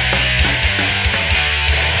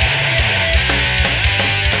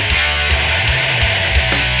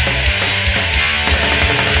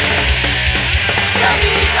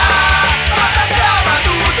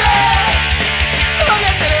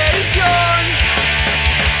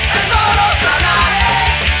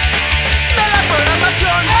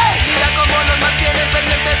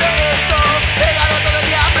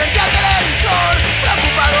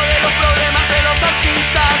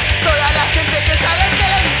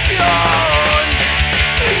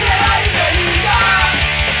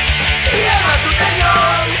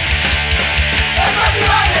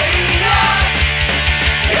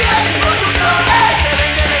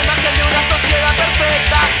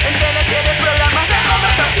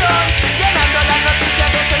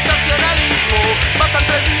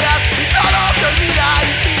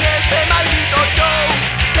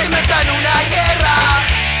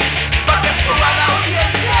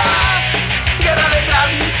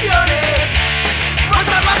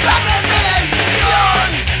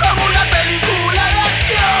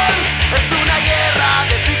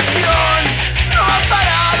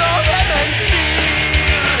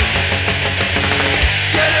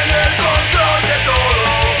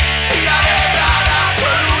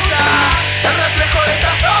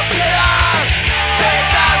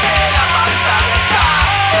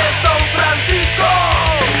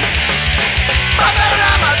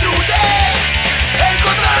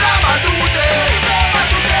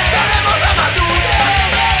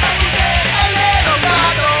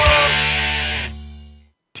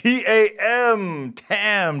 TAM.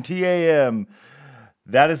 TAM.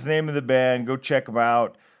 That is the name of the band. Go check them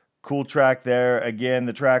out. Cool track there. Again,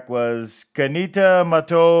 the track was Kanita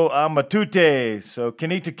Mato a Matute. So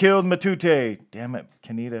Kanita killed Matute. Damn it,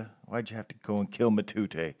 Kanita. Why'd you have to go and kill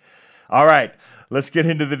Matute? All right, let's get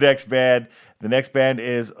into the next band. The next band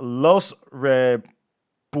is Los Repuestos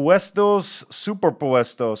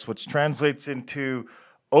Superpuestos, which translates into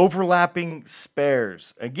overlapping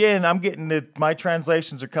spares. Again, I'm getting that my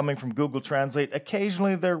translations are coming from Google Translate.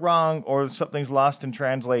 Occasionally they're wrong or something's lost in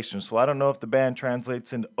translation. So I don't know if the band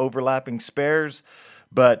translates into overlapping spares,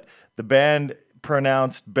 but the band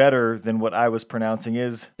pronounced better than what I was pronouncing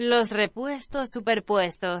is Los Repuestos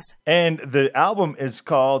Superpuestos. And the album is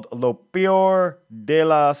called Lo Peor de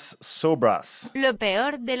las Sobras. Lo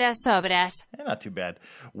peor de las obras. Not too bad.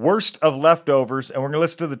 Worst of Leftovers. And we're going to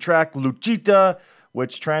listen to the track Luchita,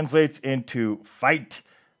 which translates into fight.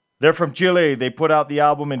 They're from Chile. They put out the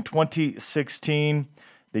album in 2016.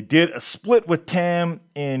 They did a split with TAM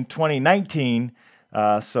in 2019.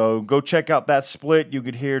 So go check out that split. You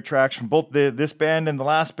could hear tracks from both this band and the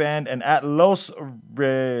last band. And at Los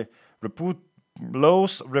Repuestos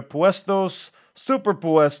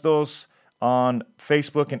Superpuestos on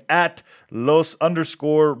Facebook and at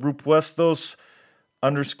Los_Repuestos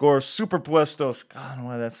 _Superpuestos. God, I don't know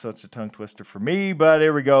why that's such a tongue twister for me, but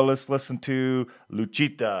here we go. Let's listen to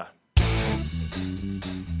Luchita.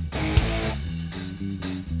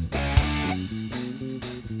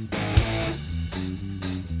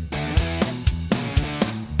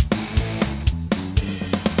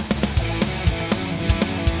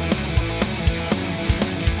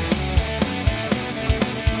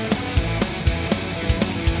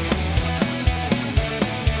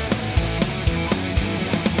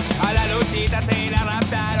 A la Luchita se la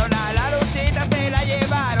raptaron, a la Luchita se la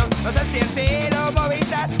llevaron. No se siente lo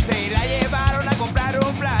Movistar, se la llevaron a comprar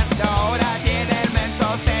un plan. Ahora tiene el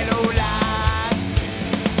menso celular.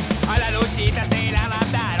 A la Luchita se la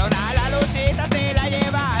raptaron, a la Luchita se la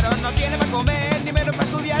llevaron. No tiene para comer ni menos para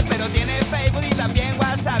estudiar, pero tiene Facebook y también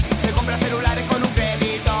WhatsApp. Se compra celulares con un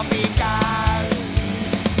crédito fiscal.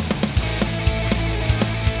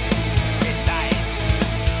 Esa es.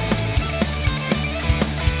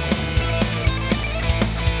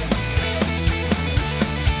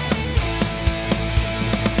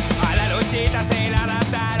 A la Luchita se la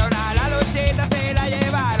raptaron, a la Luchita se la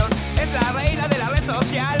llevaron. Es la reina de la red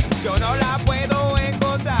social, yo no la puedo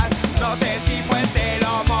encontrar. No sé si fue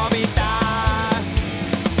Telo Movistar.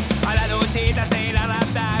 A la Luchita se la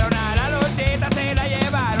raptaron, a la Luchita se la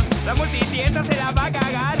llevaron. La multitienda se la va a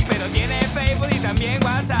cagar, pero tiene Facebook y también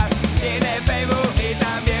WhatsApp. Tiene Facebook y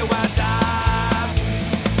también WhatsApp.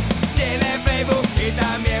 Tiene Facebook y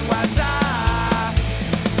también WhatsApp.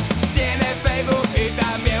 Tiene Facebook y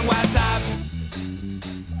también WhatsApp.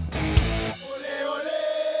 Ole, ole,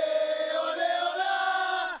 ole, hola.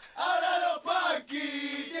 Ahora los Panky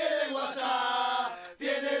tienen WhatsApp,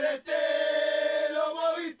 tienen Estelo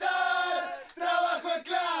Movistar, trabajo en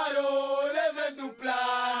Claro, les vendo un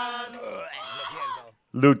plan.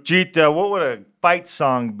 Luchita, what would a fight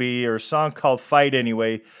song be, or a song called Fight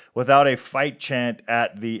anyway, without a fight chant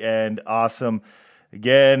at the end? Awesome.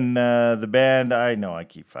 Again, the band, I know I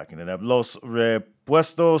keep fucking it up. Los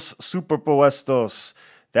Repuestos Superpuestos.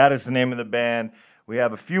 That is the name of the band. We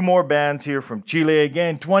have a few more bands here from Chile.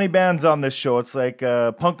 Again, 20 bands on this show. It's like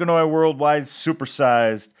Punkanoi Worldwide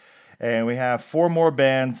supersized. And we have 4 more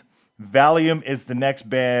bands. Valium is the next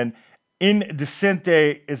band.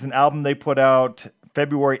 Indecente is an album they put out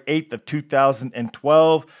February 8th of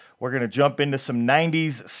 2012. We're going to jump into some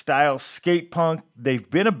 90s style skate punk. They've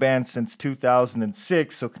been a band since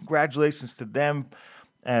 2006, so congratulations to them.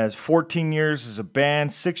 As 14 years as a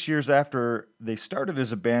band, 6 years after they started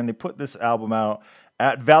as a band, they put this album out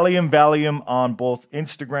at Valium on both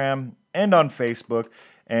Instagram and on Facebook.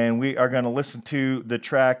 And we are going to listen to the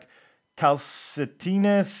track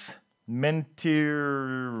Calcetines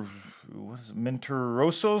Mentirosos?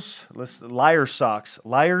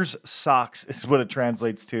 Liar's Socks is what it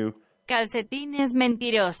translates to. Calcetines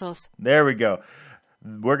mentirosos. There we go.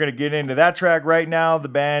 We're going to get into that track right now. The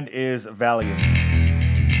band is Valium.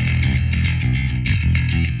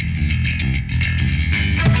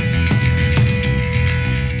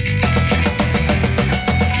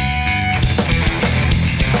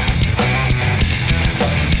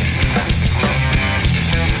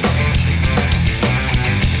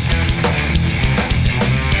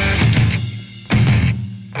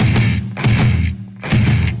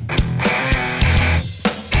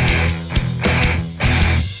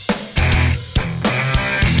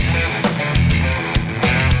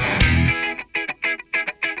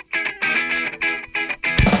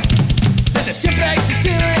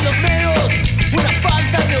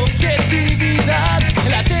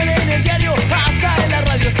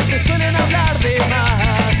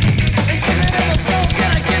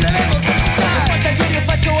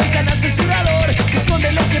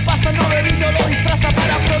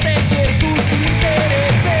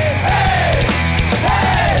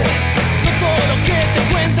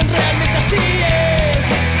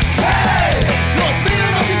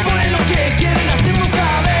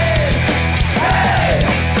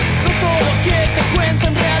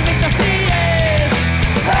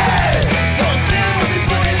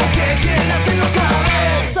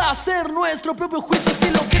 hacer nuestro propio juicio.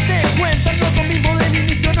 Si lo que te cuentan no es lo mismo del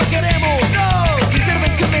inicio, no queremos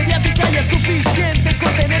intervención mediática, ya es suficiente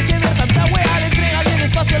con tener que ver tanta wea. Le entrega bien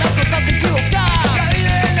espacio a las cosas equivocadas. La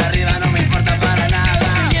vida de arriba no me importa para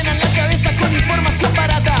nada. Me llenan la cabeza con información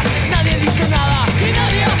barata. Nadie dice nada y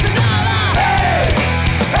nadie hace nada.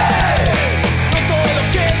 No todo lo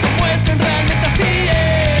que te muestren realmente así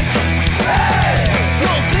es.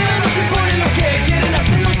 Los medios nos imponen lo que quieren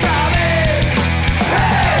hacernos saber.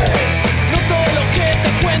 No todo lo que te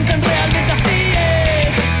cuentan realmente así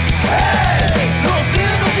es. Los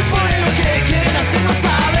medios nos imponen lo que quieren hacernos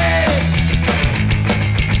saber.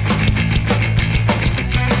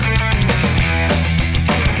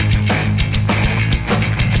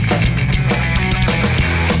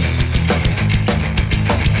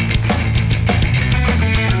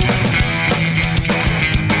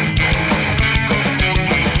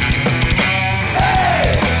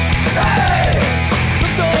 No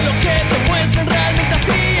todo lo que te muestran realmente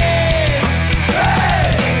así es.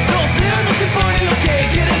 Los medios nos imponen lo que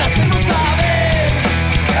quieren hacernos saber.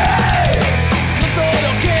 No todo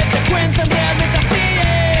lo que te cuentan realmente así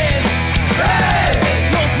es.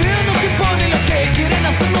 Los medios nos imponen lo que quieren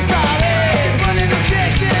hacernos saber. Ponen lo que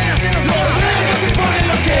quieren hacernos Los medios nos imponen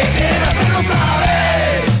lo que quieren hacernos saber.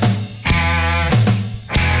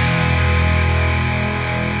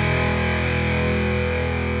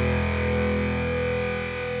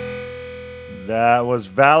 That was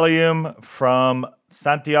Valium from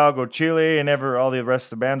Santiago, Chile, and all the rest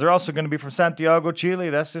of the bands are also going to be from Santiago, Chile.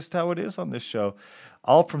 That's just how it is on this show.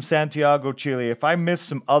 All from Santiago, Chile. If I miss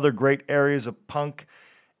some other great areas of punk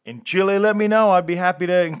in Chile, let me know. I'd be happy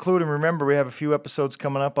to include them. Remember, we have a few episodes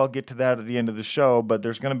coming up. I'll get to that at the end of the show, but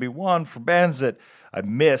there's going to be one for bands that I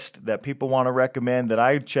missed that people want to recommend that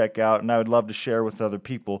I check out, and I would love to share with other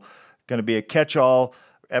people. Going to be a catch-all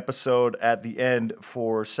episode at the end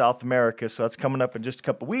for South America, so that's coming up in just a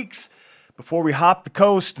couple weeks. Before we hop the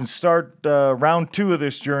coast and start round 2 of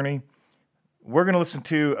this journey, we're going to listen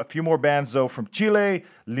to a few more bands, though, from Chile.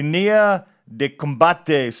 Linea de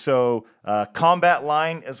Combate. So combat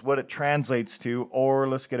line is what it translates to, or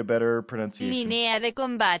let's get a better pronunciation. Línea de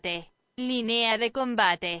combate. Línea de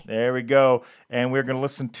combate. There we go. And we're going to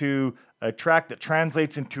listen to a track that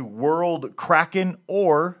translates into World Kraken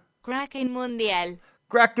or Kraken Mundial.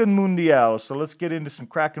 Kraken Mundial. So let's get into some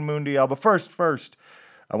Kraken Mundial. But first,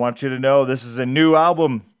 I want you to know this is a new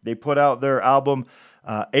album. They put out their album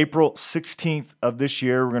April 16th of this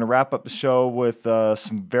year. We're going to wrap up the show with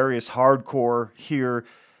some various hardcore here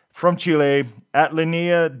from Chile at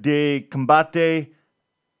Linea de Combate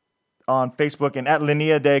on Facebook and at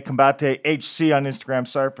Linea de Combate HC on Instagram.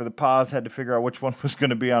 Sorry for the pause. Had to figure out which one was going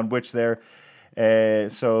to be on which there.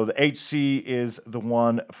 So the HC is the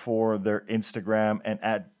one for their Instagram and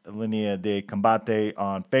at Linea de Combate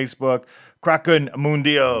on Facebook. Kraken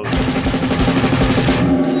Mundial.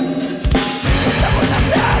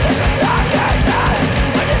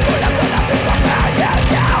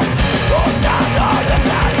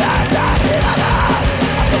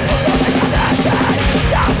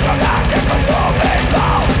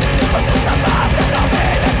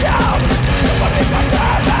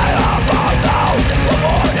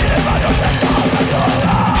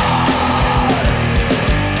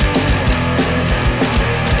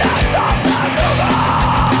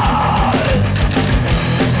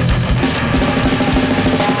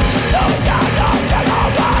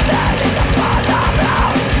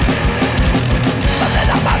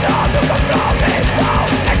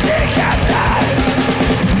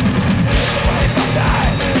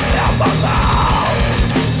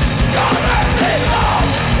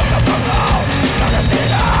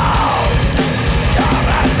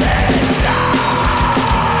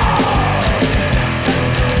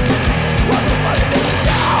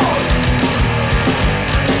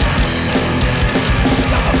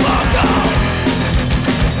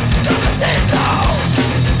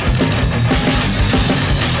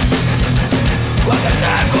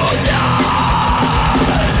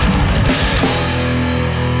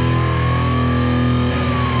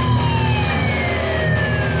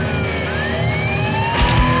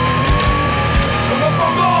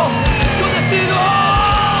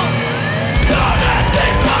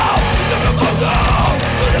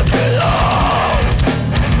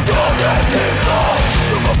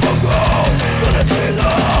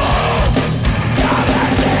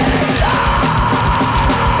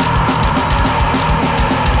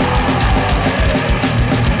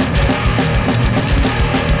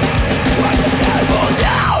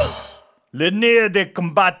 Linea de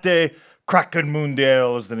Combate, Kraken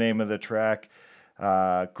Mundial is the name of the track.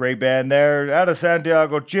 Great band there out of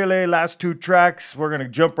Santiago, Chile. Last two tracks, we're going to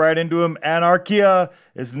jump right into them. Anarquia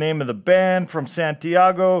is the name of the band from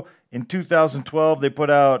Santiago. In 2012, they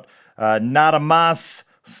put out Nada Más,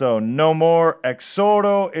 so No More.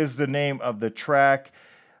 Exodo is the name of the track.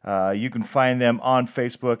 You can find them on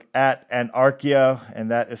Facebook at Anarquia,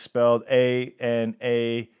 and that is spelled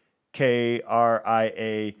Anakria.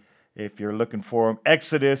 If you're looking for them.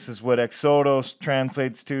 Exodus is what Exodo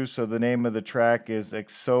translates to, so the name of the track is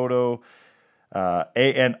Exodo.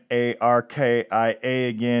 Anarkia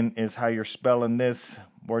again is how you're spelling this.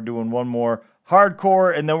 We're doing one more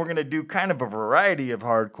hardcore, and then we're going to do kind of a variety of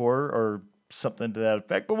hardcore or something to that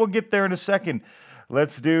effect, but we'll get there in a second.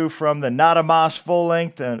 Let's do from the Nada Más full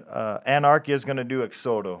length, and Anarquia is going to do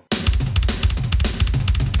Exodo.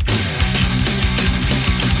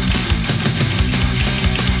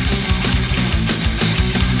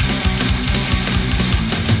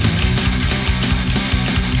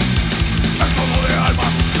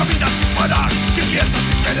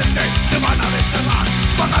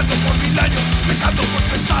 Pagando por 1000 años, pecando por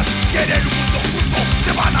pensar que en un mundo justo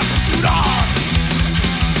te van a torturar.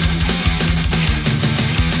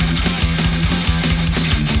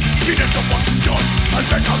 Sin esta oposición al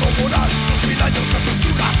pecado moral, 2000 años de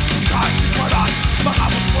tortura, nunca sin parar.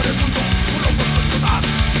 Vagamos por el mundo, solo por funcionar.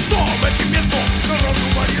 Sometimiento, error de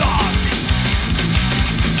humanidad.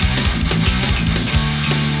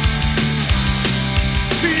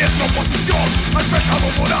 Sin esta oposición al pecado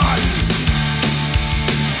moral,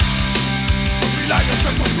 años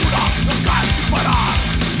de tortura, no caen sin parar.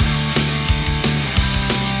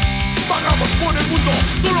 Vagamos por el mundo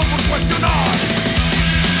solo por cuestionar.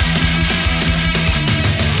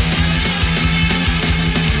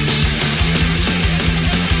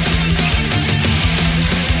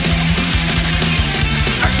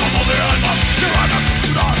 Éxodo de almas te van a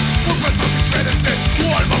torturar. Por pensar diferente, tu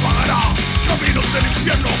alma vagará. Caminos del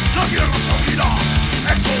infierno, la tierra se abrirá.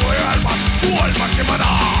 Éxodo de almas, tu alma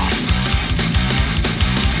quemará.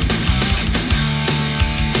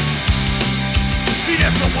 Sin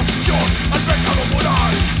esta oposición al pecado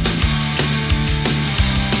moral,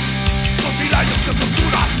 2000 años de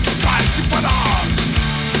torturas nos caen sin parar.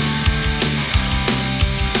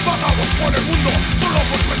 Vagamos por el mundo solo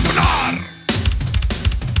por cuestionar.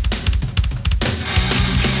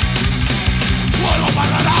 ¡Puedo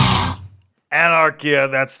pagará! Anarquia,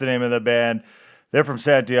 that's the name of the band. They're from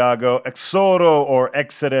Santiago. Exodo or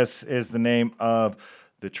Exodus is the name of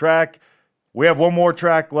the track. We have one more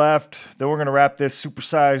track left. Then we're going to wrap this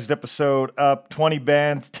supersized episode up. 20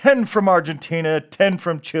 bands, 10 from Argentina, 10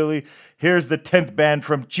 from Chile. Here's the 10th band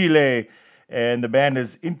from Chile. And the band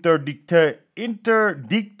is Interdictos,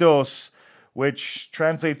 which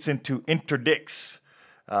translates into interdicts.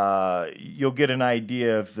 You'll get an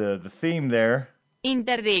idea of the theme there.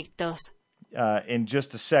 Interdictos. In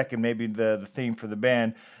just a second, maybe the theme for the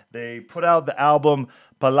band. They put out the album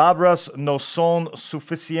Palabras No Son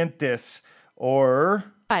Suficientes, or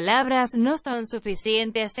Palabras no son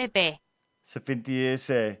suficientes EP.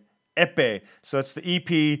 Suficientes EP. So it's the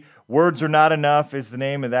EP. Words Are Not Enough is the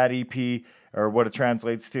name of that EP, or what it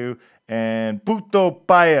translates to. And Puto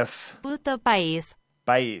País. Puto país.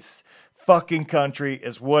 País. Fucking country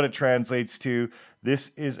is what it translates to. This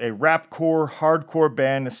is a rapcore, hardcore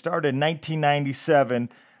band that started in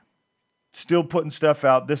 1997. Still putting stuff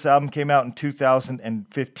out. This album came out in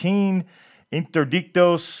 2015.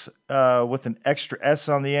 Interdictos, with an extra S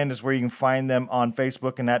on the end, is where you can find them on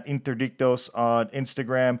Facebook, and at Interdictos on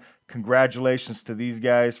Instagram. Congratulations to these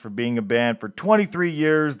guys for being a band for 23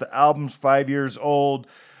 years. The album's 5 years old.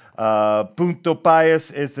 Punto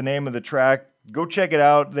País is the name of the track. Go check it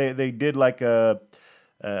out. They did like a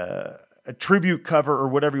tribute cover, or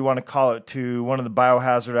whatever you want to call it, to one of the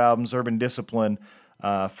Biohazard albums, Urban Discipline,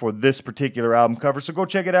 for this particular album cover. So go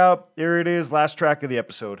check it out. Here it is, last track of the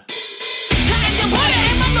episode.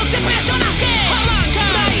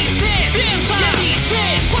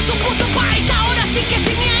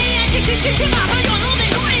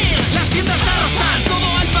 Las tiendas arrasan, todo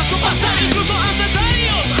al paso pasar, incluso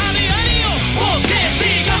ancestarios a diario. Bosques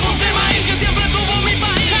y campos de maíz que siempre tuvo mi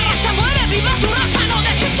país. La raza muere, viva tu raza, no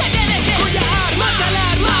dejes que te deje. Collar, mata el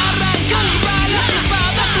arma, arranca el balas,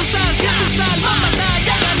 espadas, tus ansias, tu salva,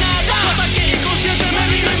 batalla ganada. Tu ataque inconsciente me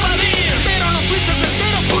vino a invadir, pero no fui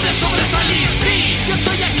certero, pude sobresalir. Sí, yo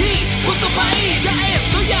estoy aquí, punto país, ya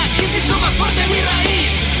estoy aquí, si soy más fuerte mi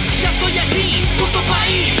raíz. Ya estoy aquí, punto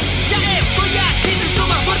país, ya estoy aquí, si soy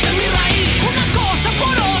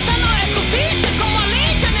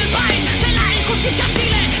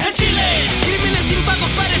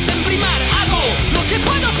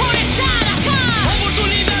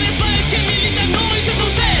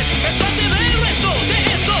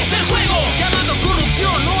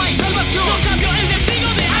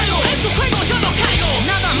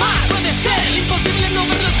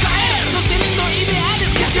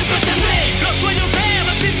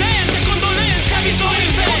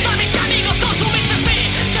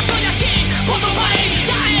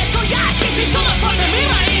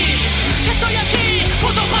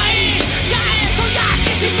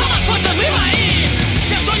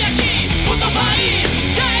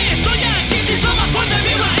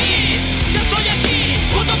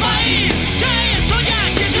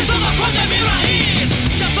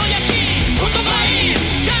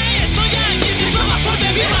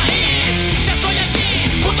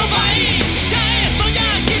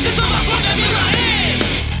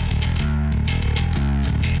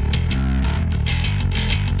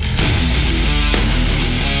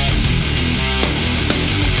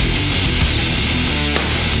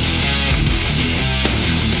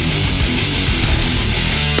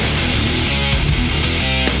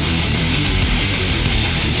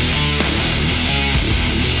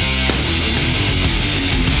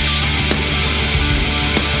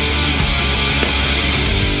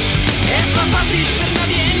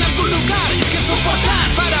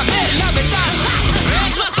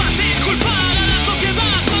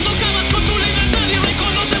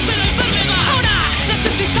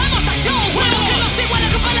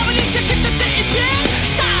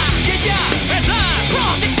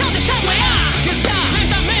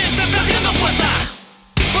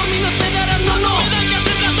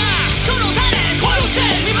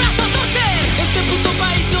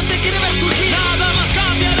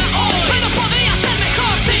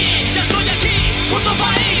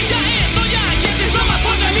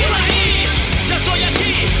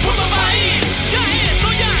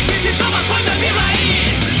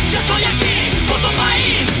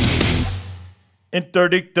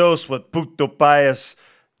Interdictos with Puto Pius.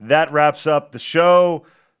 That wraps up the show.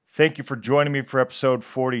 Thank you for joining me for episode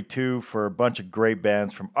 42 for a bunch of great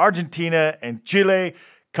bands from Argentina and Chile.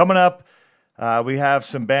 Coming up, we have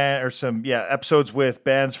some episodes with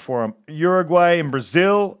bands from Uruguay and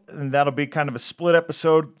Brazil, and that'll be kind of a split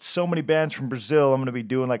episode. So many bands from Brazil. I'm going to be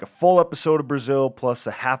doing like a full episode of Brazil plus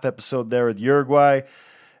a half episode there with Uruguay.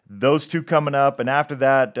 Those two coming up, and after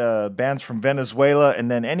that, bands from Venezuela,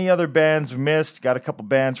 and then any other bands missed. Got a couple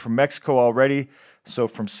bands from Mexico already. So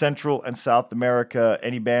from Central and South America,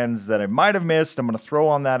 any bands that I might have missed, I'm going to throw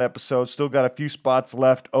on that episode. Still got a few spots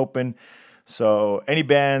left open. So any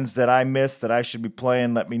bands that I missed that I should be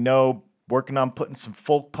playing, let me know. Working on putting some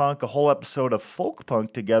folk punk, a whole episode of folk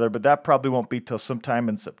punk together, but that probably won't be till sometime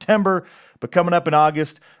in September. But coming up in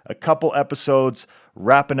August, a couple episodes,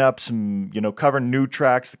 wrapping up some, covering new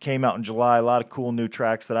tracks that came out in July. A lot of cool new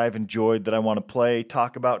tracks that I've enjoyed that I want to play,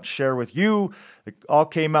 talk about, and share with you. It all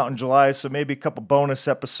came out in July, so maybe a couple bonus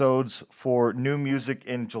episodes for new music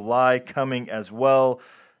in July coming as well.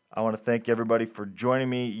 I want to thank everybody for joining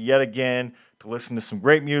me yet again to listen to some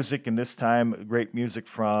great music, and this time great music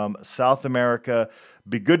from South America.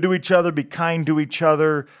 Be good to each other, be kind to each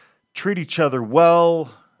other, treat each other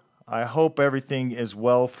well. I hope everything is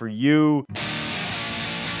well for you.